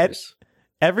the waters.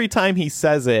 Every time he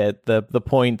says it, the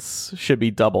points should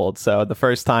be doubled. So the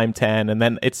first time 10, and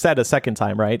then it's said a second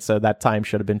time, right? So that time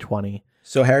should have been 20.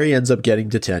 So Harry ends up getting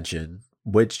detention,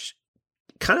 which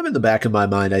kind of in the back of my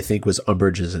mind, I think was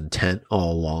Umbridge's intent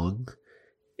all along.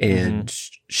 And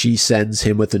she sends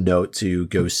him with a note to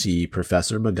go see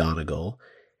Professor McGonagall.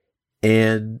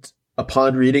 And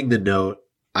upon reading the note,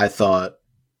 I thought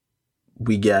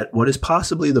we get what is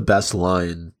possibly the best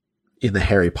line in the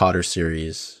Harry Potter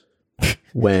series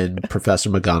when Professor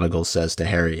McGonagall says to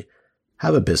Harry,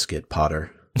 "Have a biscuit,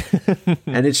 Potter."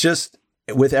 And it's just,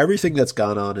 with everything that's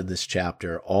gone on in this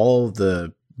chapter, all of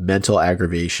the mental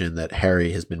aggravation that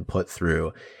Harry has been put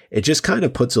through, it just kind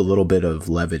of puts a little bit of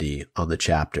levity on the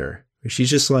chapter.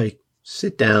 She's just like,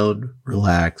 sit down,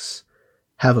 relax,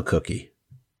 have a cookie.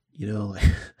 You know?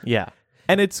 Yeah.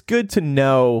 And it's good to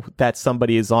know that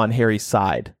somebody is on Harry's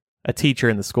side. A teacher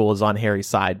in the school is on Harry's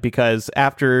side, because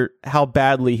after how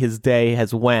badly his day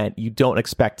has went, you don't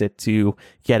expect it to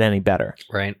get any better.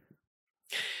 Right.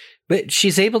 But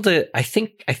she's able to, I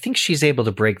think she's able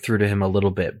to break through to him a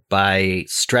little bit by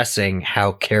stressing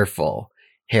how careful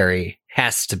Harry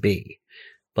has to be.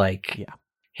 Like, yeah.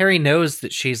 Harry knows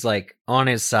that she's like on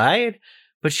his side,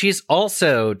 but she's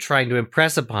also trying to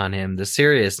impress upon him the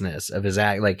seriousness of his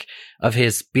act, like of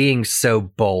his being so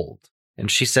bold. And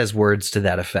she says words to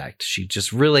that effect.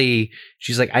 She's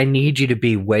like, I need you to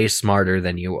be way smarter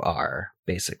than you are,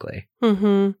 basically.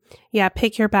 Mm-hmm. Yeah,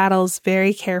 pick your battles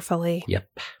very carefully. Yep.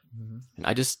 And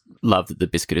I just love that the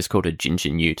biscuit is called a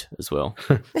ginger newt as well.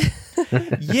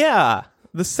 Yeah.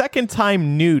 The second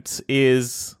time newt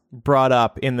is brought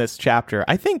up in this chapter.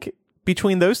 I think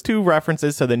between those two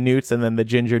references, so the newts and then the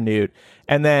ginger newt,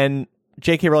 and then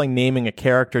J.K. Rowling naming a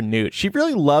character Newt, she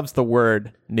really loves the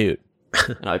word newt.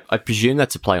 And I presume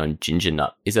that's a play on ginger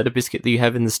nut. Is that a biscuit that you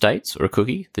have in the States, or a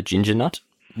cookie, the ginger nut?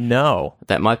 No.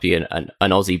 That might be an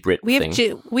Aussie Brit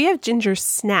thing. We have ginger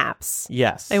snaps.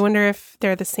 Yes. I wonder if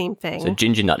they're the same thing. So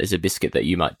ginger nut is a biscuit that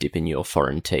you might dip in your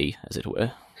foreign tea, as it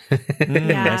were.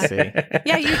 Yeah. I see.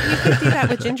 Yeah, you could do that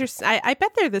with ginger. I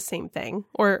bet they're the same thing,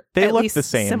 or they at look least the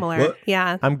same. Similar. What?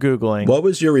 Yeah. I'm Googling. What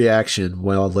was your reaction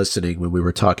while listening when we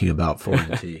were talking about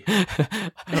foreign tea?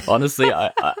 Honestly,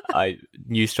 I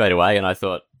knew straight away, and I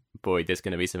thought, boy, there's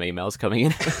going to be some emails coming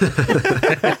in.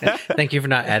 Thank you for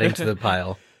not adding to the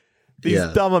pile. These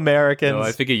dumb Americans. No,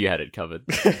 I figure you had it covered.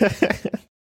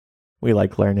 We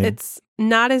like learning. It's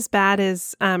not as bad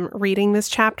as reading this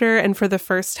chapter, and for the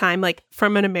first time, like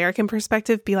from an American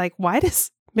perspective, be like, why does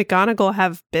McGonagall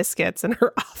have biscuits in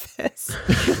her office?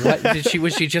 What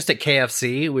was she just at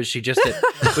KFC? Was she just at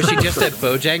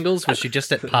Bojangles? Was she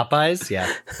just at Popeyes?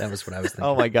 Yeah, that was what I was thinking.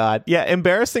 Oh my God. Yeah,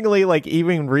 embarrassingly, like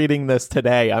even reading this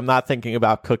today, I'm not thinking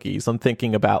about cookies. I'm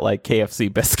thinking about like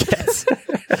KFC biscuits.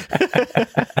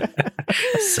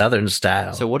 Southern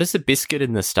style. So what is a biscuit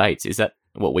in the States? Is that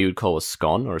what we would call a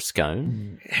scone or a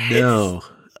scone? No.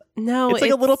 No, it's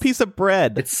like a little piece of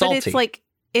bread. It's salty. But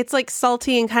it's like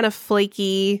salty and kind of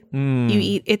flaky. You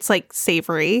eat. It's like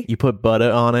savory. You put butter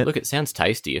on it. Look, it sounds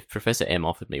tasty. If Professor M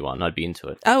offered me one, I'd be into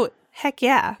it. Oh, heck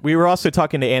yeah. We were also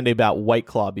talking to Andy about White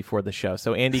Claw before the show.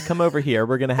 So Andy, come over here.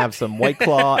 We're going to have some White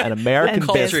Claw and American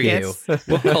We'll culture you. biscuits.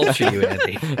 We'll culture you,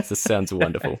 Andy. This sounds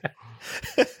wonderful.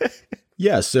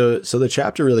 Yeah, so the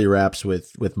chapter really wraps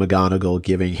with McGonagall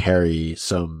giving Harry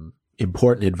some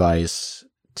important advice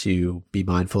to be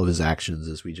mindful of his actions,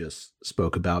 as we just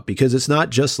spoke about, because it's not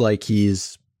just like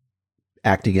he's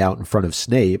acting out in front of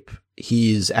Snape.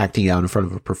 He's acting out in front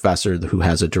of a professor who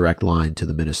has a direct line to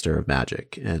the Minister of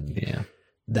Magic. And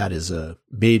that is a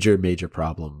major, major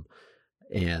problem.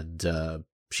 And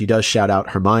she does shout out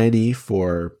Hermione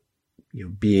for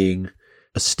being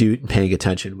astute and paying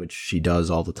attention, which she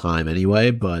does all the time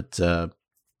anyway. But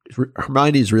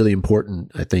Hermione is really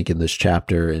important, I think, in this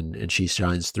chapter, and she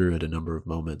shines through at a number of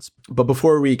moments. But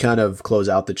before we kind of close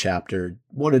out the chapter,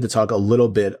 wanted to talk a little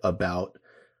bit about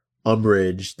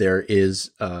Umbridge. There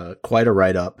is quite a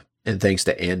write-up, and thanks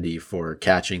to Andy for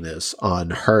catching this, on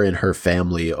her and her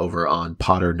family over on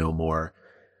Potter No More,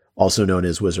 also known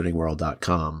as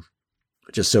wizardingworld.com,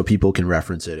 just so people can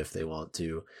reference it if they want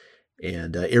to.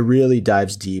 And it really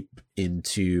dives deep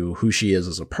into who she is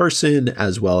as a person,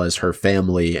 as well as her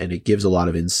family. And it gives a lot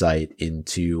of insight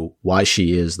into why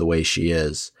she is the way she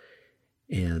is.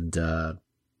 And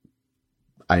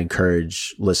I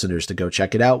encourage listeners to go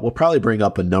check it out. We'll probably bring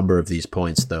up a number of these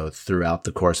points, though, throughout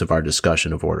the course of our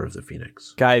discussion of Order of the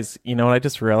Phoenix. Guys, you know what I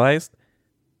just realized?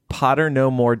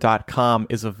 PotterNoMore.com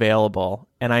is available,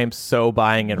 and I am so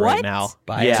buying it right now.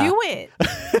 Buy it. Do it.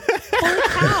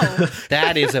 How?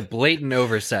 That is a blatant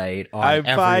oversight on I'm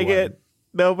everyone. buying it.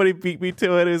 Nobody beat me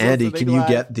to it. Who's Andy, listening can you live?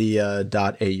 get the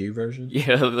 .au version?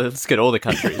 Yeah, let's get all the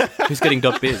countries. Who's getting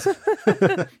 .biz?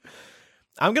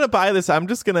 I'm going to buy this. I'm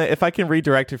just going to, if I can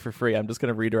redirect it for free, I'm just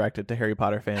going to redirect it to Harry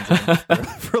Potter fans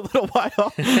for a little while.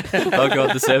 Oh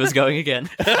god, the server's going again.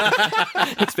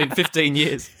 It's been 15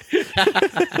 years. This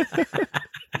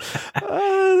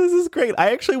is great.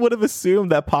 I actually would have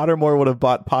assumed that Pottermore would have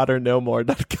bought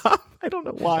PotterNoMore.com. I don't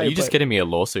know why. Are you just getting me a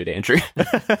lawsuit, Andrew?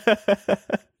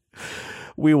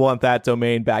 We want that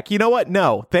domain back. You know what?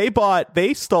 No, they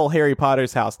stole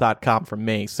HarryPottersHouse.com from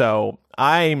me. So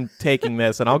I'm taking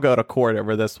this and I'll go to court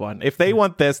over this one. If they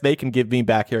want this, they can give me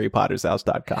back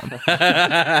HarryPottersHouse.com.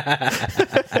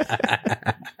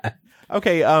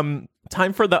 Okay,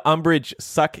 time for the Umbridge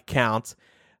suck count.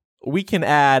 We can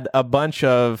add a bunch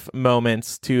of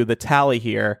moments to the tally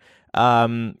here.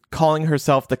 Calling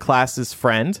herself the class's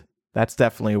friend. That's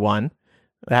definitely one.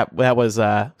 That was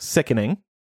sickening.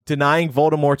 Denying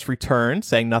Voldemort's return,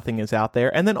 saying nothing is out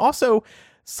there. And then also,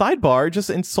 sidebar, just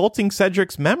insulting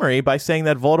Cedric's memory by saying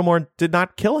that Voldemort did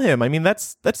not kill him. I mean,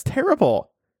 that's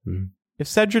terrible. Mm. If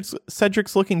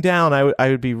Cedric's looking down, I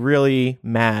would be really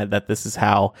mad that this is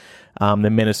how the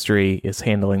Ministry is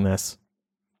handling this.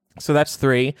 So that's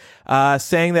 3.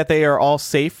 Saying that they are all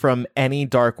safe from any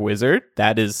dark wizard.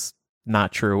 That is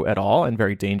not true at all and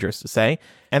very dangerous to say.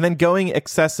 And then going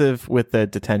excessive with the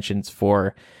detentions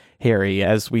for Harry.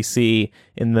 As we see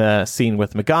in the scene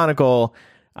with McGonagall,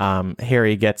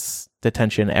 Harry gets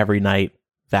detention every night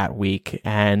that week.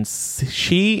 And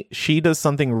she does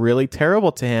something really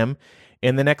terrible to him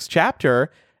in the next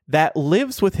chapter that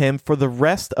lives with him for the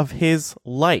rest of his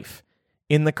life.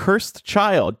 In The Cursed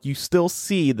Child, you still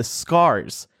see the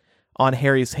scars on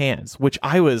Harry's hands, which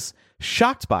I was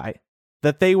shocked by,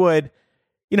 that they would,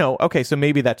 okay, so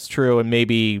maybe that's true, and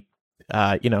maybe,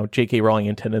 J.K. Rowling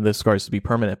intended the scars to be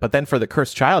permanent, but then for The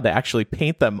Cursed Child to actually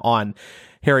paint them on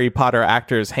Harry Potter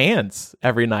actors' hands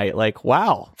every night, like,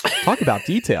 wow, talk about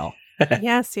detail.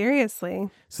 Yeah,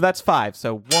 seriously. So that's 5.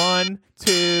 So 1,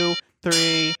 2,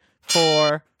 3,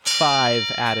 4, 5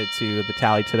 added to the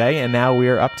tally today, and now we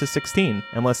are up to 16.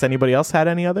 Unless anybody else had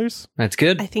any others? That's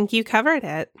good. I think you covered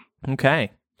it.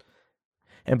 Okay.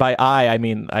 And by I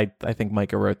mean, I think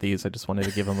Micah wrote these. I just wanted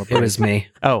to give him a break. It was me.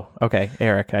 Oh, okay.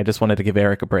 Eric. I just wanted to give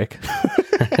Eric a break.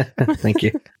 Thank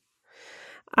you.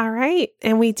 All right.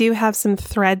 And we do have some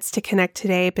threads to connect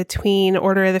today between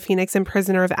Order of the Phoenix and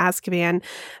Prisoner of Azkaban.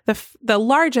 The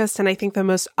largest and I think the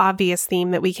most obvious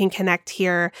theme that we can connect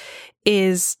here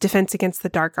is Defense Against the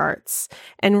Dark Arts,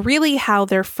 and really how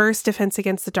their first Defense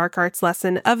Against the Dark Arts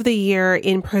lesson of the year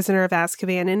in Prisoner of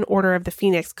Azkaban and Order of the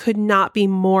Phoenix could not be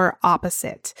more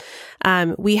opposite.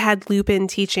 We had Lupin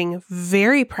teaching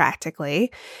very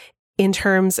practically in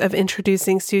terms of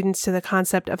introducing students to the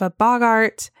concept of a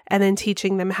boggart and then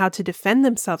teaching them how to defend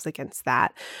themselves against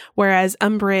that. Whereas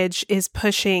Umbridge is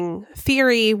pushing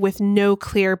theory with no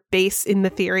clear base in the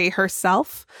theory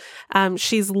herself.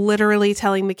 She's literally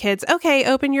telling the kids, okay,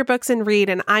 open your books and read,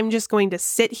 and I'm just going to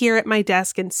sit here at my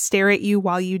desk and stare at you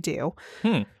while you do.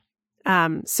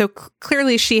 So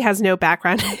clearly she has no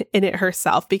background in it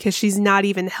herself because she's not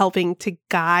even helping to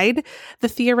guide the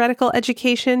theoretical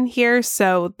education here.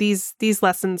 So these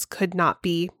lessons could not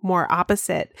be more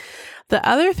opposite. The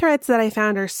other threads that I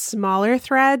found are smaller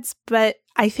threads, but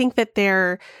I think that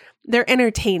they're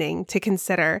entertaining to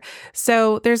consider.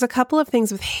 So there's a couple of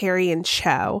things with Harry and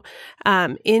Cho.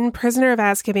 In Prisoner of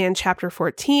Azkaban, chapter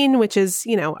 14, which is,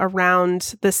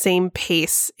 around the same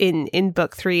pace in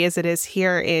book 3 as it is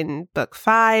here in book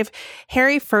 5,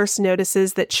 Harry first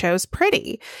notices that Cho's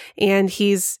pretty, and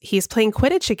he's playing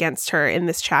Quidditch against her in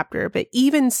this chapter. But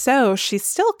even so, she's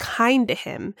still kind to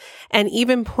him and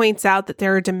even points out that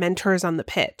there are Dementors on the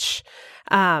pitch.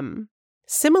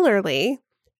 Similarly,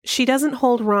 she doesn't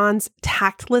hold Ron's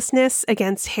tactlessness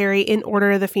against Harry in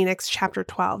Order of the Phoenix, chapter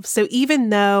 12. So even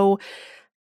though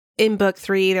in book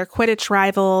 3 they're Quidditch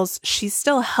rivals, she's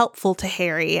still helpful to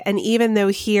Harry. And even though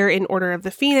here in Order of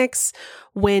the Phoenix,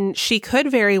 when she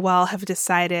could very well have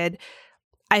decided,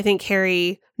 I think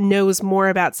Harry knows more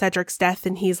about Cedric's death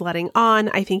than he's letting on,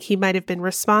 I think he might have been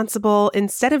responsible.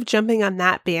 Instead of jumping on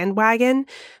that bandwagon,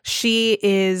 she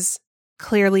is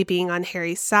clearly being on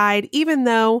Harry's side, even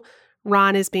though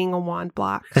Ron is being a wand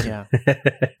block. Yeah.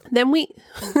 Then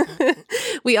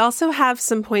we also have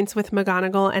some points with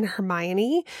McGonagall and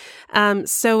Hermione.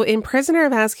 So in Prisoner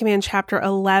of Azkaban, chapter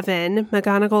 11,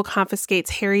 McGonagall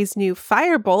confiscates Harry's new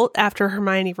firebolt after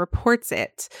Hermione reports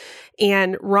it.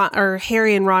 And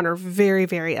Harry and Ron are very,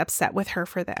 very upset with her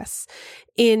for this.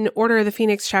 In Order of the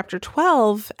Phoenix, chapter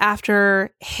 12,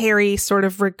 after Harry sort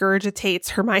of regurgitates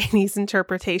Hermione's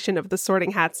interpretation of the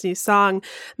Sorting Hat's new song,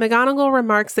 McGonagall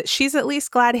remarks that she's at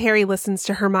least glad Harry listens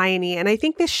to Hermione. And I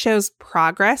think this shows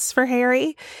progress for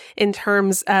Harry in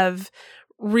terms of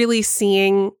really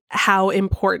seeing how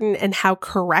important and how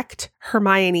correct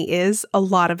Hermione is a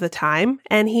lot of the time.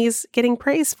 And he's getting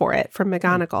praise for it from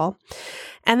McGonagall.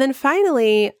 And then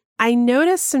finally, I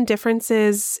noticed some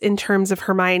differences in terms of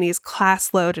Hermione's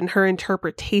class load and her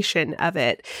interpretation of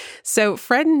it. So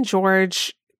Fred and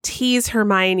George tease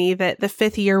Hermione that the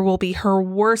 5th year will be her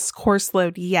worst course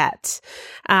load yet.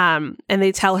 And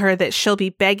they tell her that she'll be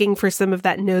begging for some of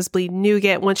that nosebleed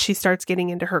nougat once she starts getting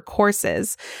into her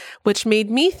courses, which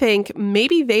made me think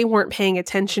maybe they weren't paying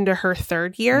attention to her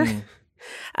 3rd year.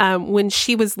 When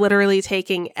she was literally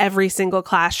taking every single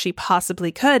class she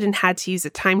possibly could and had to use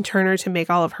a time turner to make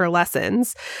all of her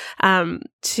lessons.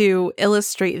 To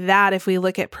illustrate that, if we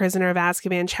look at Prisoner of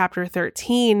Azkaban, chapter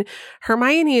 13,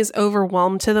 Hermione is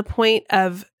overwhelmed to the point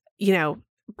of,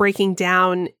 breaking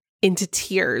down into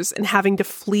tears and having to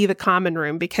flee the common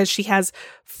room because she has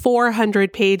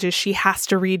 400 pages she has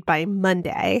to read by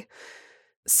Monday.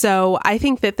 So I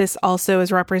think that this also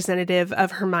is representative of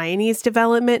Hermione's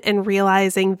development and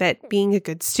realizing that being a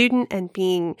good student and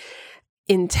being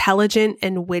intelligent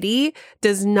and witty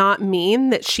does not mean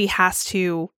that she has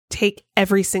to take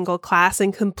every single class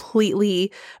and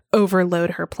completely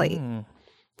overload her plate.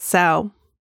 So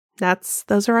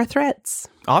those are our threads.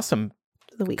 Awesome.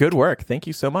 The week. Good work. Thank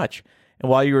you so much. And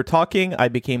while you were talking, I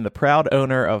became the proud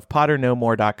owner of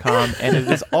PotterKnowMore.com, and it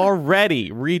is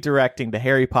already redirecting to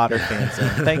Harry Potter fans.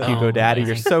 Thank you, GoDaddy.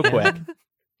 You're so quick.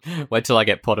 Wait till I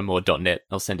get Pottermore.net.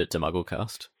 I'll send it to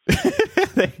Mugglecast.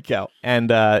 There you go. And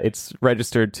it's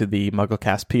registered to the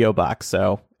Mugglecast P.O. Box.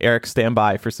 So, Eric, stand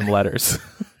by for some letters.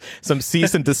 Some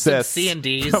cease and desist. Some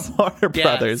C&Ds. From Warner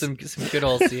Brothers. Some good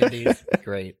old C&Ds.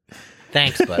 Great.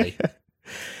 Thanks, buddy.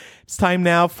 It's time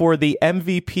now for the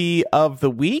MVP of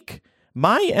the week.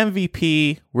 My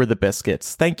MVP were the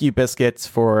Biscuits. Thank you, Biscuits,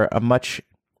 for a much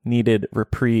needed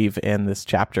reprieve in this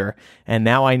chapter. And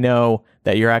now I know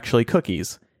that you're actually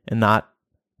cookies and not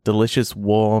delicious,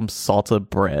 warm, salted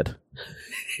bread.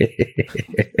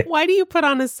 Why do you put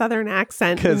on a Southern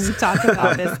accent when you talk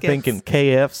about biscuits? Thinking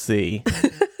KFC,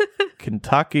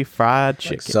 Kentucky Fried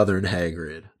Chicken. Like Southern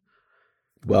Hagrid.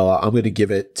 Well, I'm going to give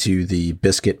it to the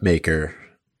biscuit maker,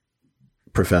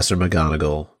 Professor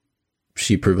McGonagall.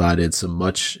 She provided some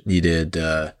much needed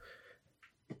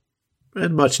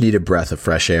breath of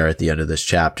fresh air at the end of this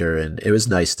chapter. And it was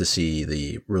nice to see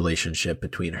the relationship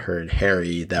between her and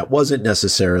Harry that wasn't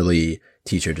necessarily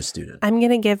teacher to student. I'm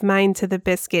going to give mine to the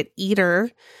biscuit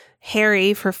eater,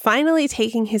 Harry, for finally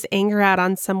taking his anger out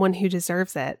on someone who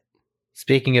deserves it.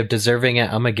 Speaking of deserving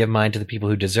it, I'm going to give mine to the people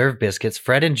who deserve biscuits,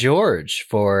 Fred and George,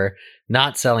 for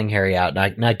not selling Harry out,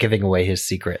 not giving away his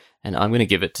secret. And I'm going to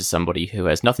give it to somebody who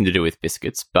has nothing to do with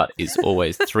biscuits, but is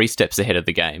always 3 steps ahead of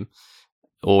the game,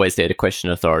 always there to question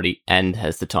authority, and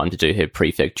has the time to do her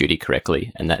prefect duty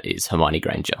correctly, and that is Hermione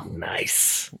Granger.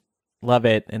 Nice. Love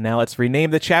it. And now let's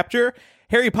rename the chapter.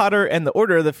 Harry Potter and the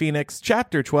Order of the Phoenix,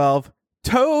 Chapter 12,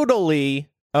 Totally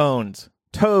Owned.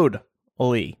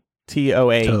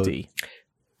 Toad.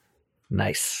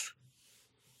 Nice.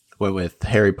 Went with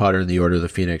Harry Potter and the Order of the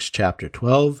Phoenix, Chapter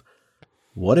 12.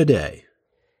 What a day.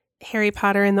 Harry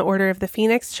Potter and the Order of the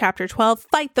Phoenix, Chapter 12,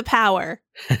 Fight the Power.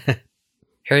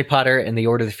 Harry Potter and the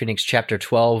Order of the Phoenix, Chapter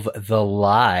 12, The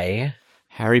Lie.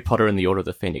 Harry Potter and the Order of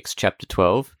the Phoenix, Chapter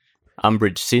 12,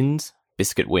 Umbridge sins,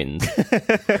 Biscuit wins.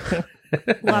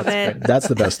 Love it. That's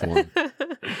the best one.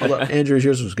 Although, Andrew,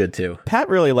 yours was good too. Pat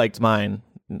really liked mine.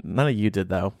 None of you did,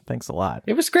 though. Thanks a lot.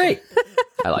 It was great.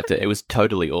 I liked it. It was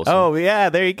totally awesome. Oh, yeah,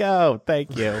 there you go.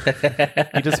 Thank you.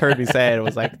 You just heard me say it. It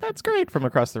was like, that's great from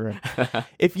across the room.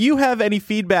 If you have any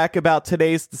feedback about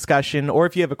today's discussion, or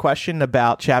if you have a question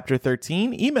about Chapter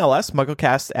 13, email us,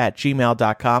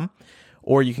 mugglecast@gmail.com,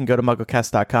 or you can go to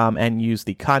mugglecast.com and use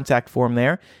the contact form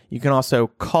there. You can also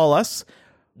call us,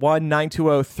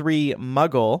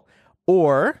 1-9203-MUGGLE,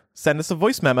 or send us a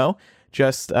voice memo.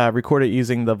 Just record it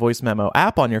using the voice memo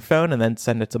app on your phone and then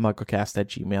send it to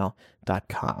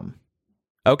mugglecast@gmail.com.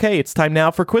 Okay, it's time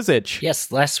now for Quizzitch. Yes,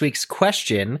 last week's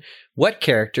question, what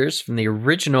characters from the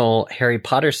original Harry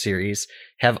Potter series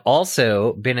have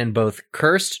also been in both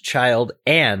Cursed Child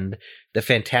and the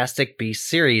Fantastic Beasts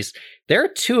series? There are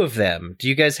two of them. Do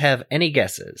you guys have any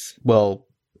guesses? Well,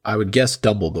 I would guess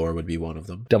Dumbledore would be one of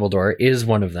them. Dumbledore is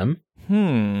one of them.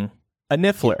 A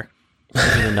Niffler.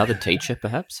 Maybe another teacher,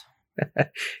 perhaps?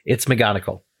 It's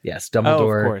McGonagall. Yes, Oh, of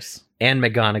Dumbledore course. and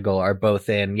McGonagall are both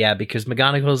in. Yeah, because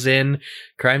McGonagall's in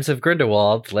Crimes of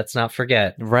Grindelwald. Let's not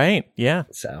forget. Right, yeah.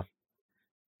 So,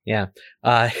 yeah.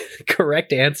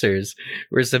 Correct answers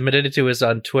were submitted to us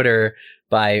on Twitter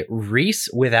by Reese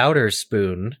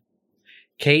Withouterspoon,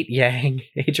 Kate Yang,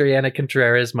 Adriana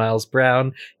Contreras, Miles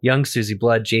Brown, Young Susie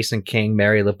Blood, Jason King,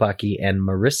 Mary Lepaki, and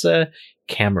Marissa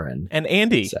Cameron. And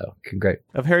Andy So, congrats.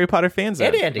 of Harry Potter Fan Zone.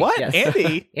 And Andy, What? yes.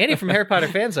 Andy? Andy from Harry Potter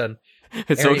Fan Zone.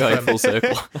 It's all Harry going from- full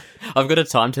circle. I've got a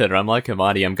time turner. I'm like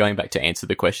Hermione. I'm going back to answer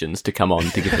the questions, to come on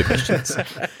to give the questions.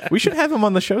 We should have him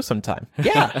on the show sometime.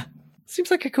 Yeah.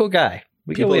 Seems like a cool guy.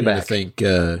 We go People way need to back. think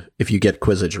if you get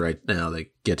Quizzitch right now, that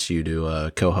gets you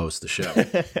to co-host the show.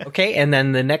 Okay, and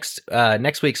then the next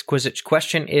week's Quizzitch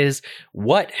question is,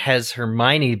 what has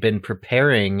Hermione been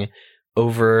preparing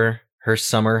over her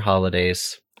summer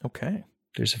holidays? Okay.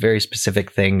 There's a very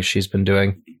specific thing she's been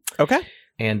doing. Okay.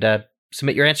 And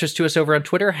submit your answers to us over on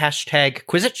Twitter,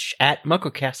 #Quizzitch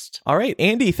 @MuggleCast. All right,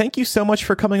 Andy, thank you so much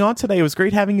for coming on today. It was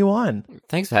great having you on.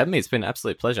 Thanks for having me. It's been an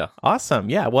absolute pleasure. Awesome.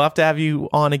 Yeah, we'll have to have you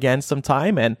on again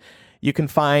sometime. And you can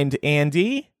find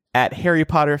Andy at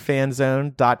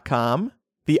HarryPotterFanZone.com,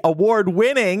 the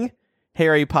award-winning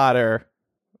Harry Potter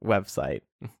website.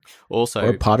 Also,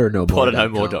 Or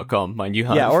PotterNoMore.com, my new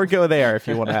home. Yeah, or go there if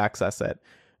you want to access it.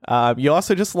 You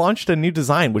also just launched a new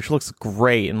design, which looks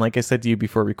great. And like I said to you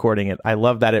before recording it, I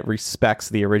love that it respects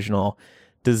the original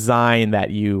design that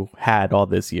you had all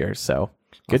this year. So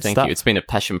good Thank stuff. you. It's been a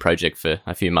passion project for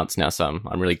a few months now, so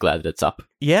I'm really glad that it's up.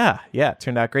 Yeah, it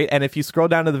turned out great. And if you scroll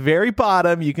down to the very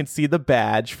bottom, you can see the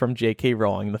badge from J.K.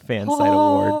 Rowling, the Fan Site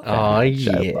Award. badge.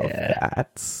 I love yeah.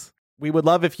 that. We would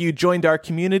love if you joined our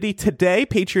community today,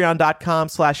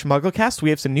 patreon.com/MuggleCast.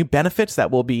 We have some new benefits that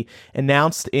will be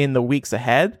announced in the weeks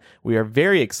ahead. We are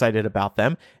very excited about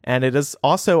them. And it is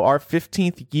also our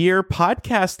 15th year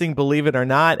podcasting, believe it or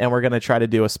not. And we're going to try to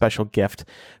do a special gift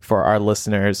for our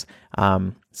listeners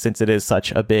since it is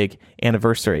such a big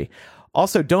anniversary.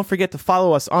 Also, don't forget to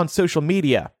follow us on social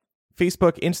media.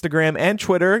 Facebook, Instagram, and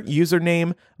Twitter,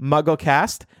 username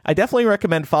MuggleCast. I definitely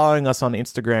recommend following us on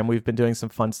Instagram. We've been doing some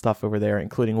fun stuff over there,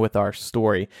 including with our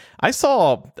story. I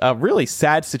saw a really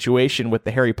sad situation with the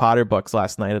Harry Potter books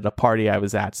last night at a party I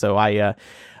was at, so I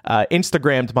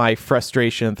Instagrammed my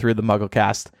frustration through the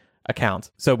MuggleCast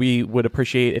account. So we would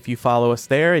appreciate if you follow us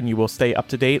there, and you will stay up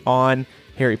to date on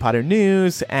Harry Potter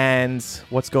news and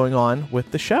what's going on with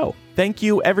the show. Thank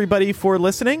you, everybody, for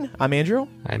listening. I'm Andrew.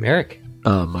 I'm Eric.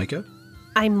 Micah?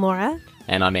 I'm Laura.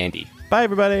 And I'm Andy. Bye,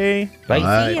 everybody. Bye.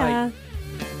 Bye. See ya.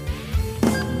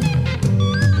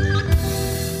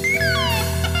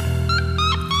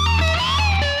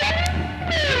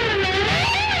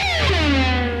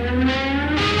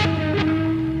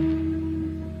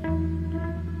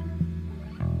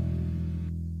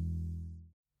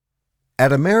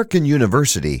 At American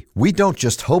University, we don't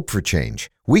just hope for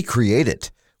change, we create it.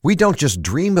 We don't just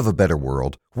dream of a better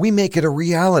world, we make it a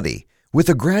reality. With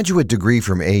a graduate degree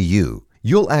from AU,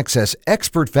 you'll access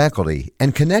expert faculty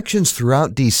and connections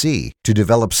throughout DC to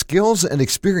develop skills and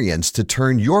experience to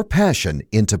turn your passion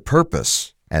into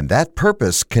purpose. And that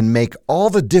purpose can make all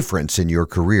the difference in your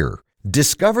career.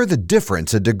 Discover the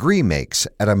difference a degree makes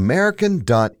at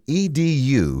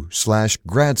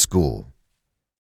american.edu/grad school.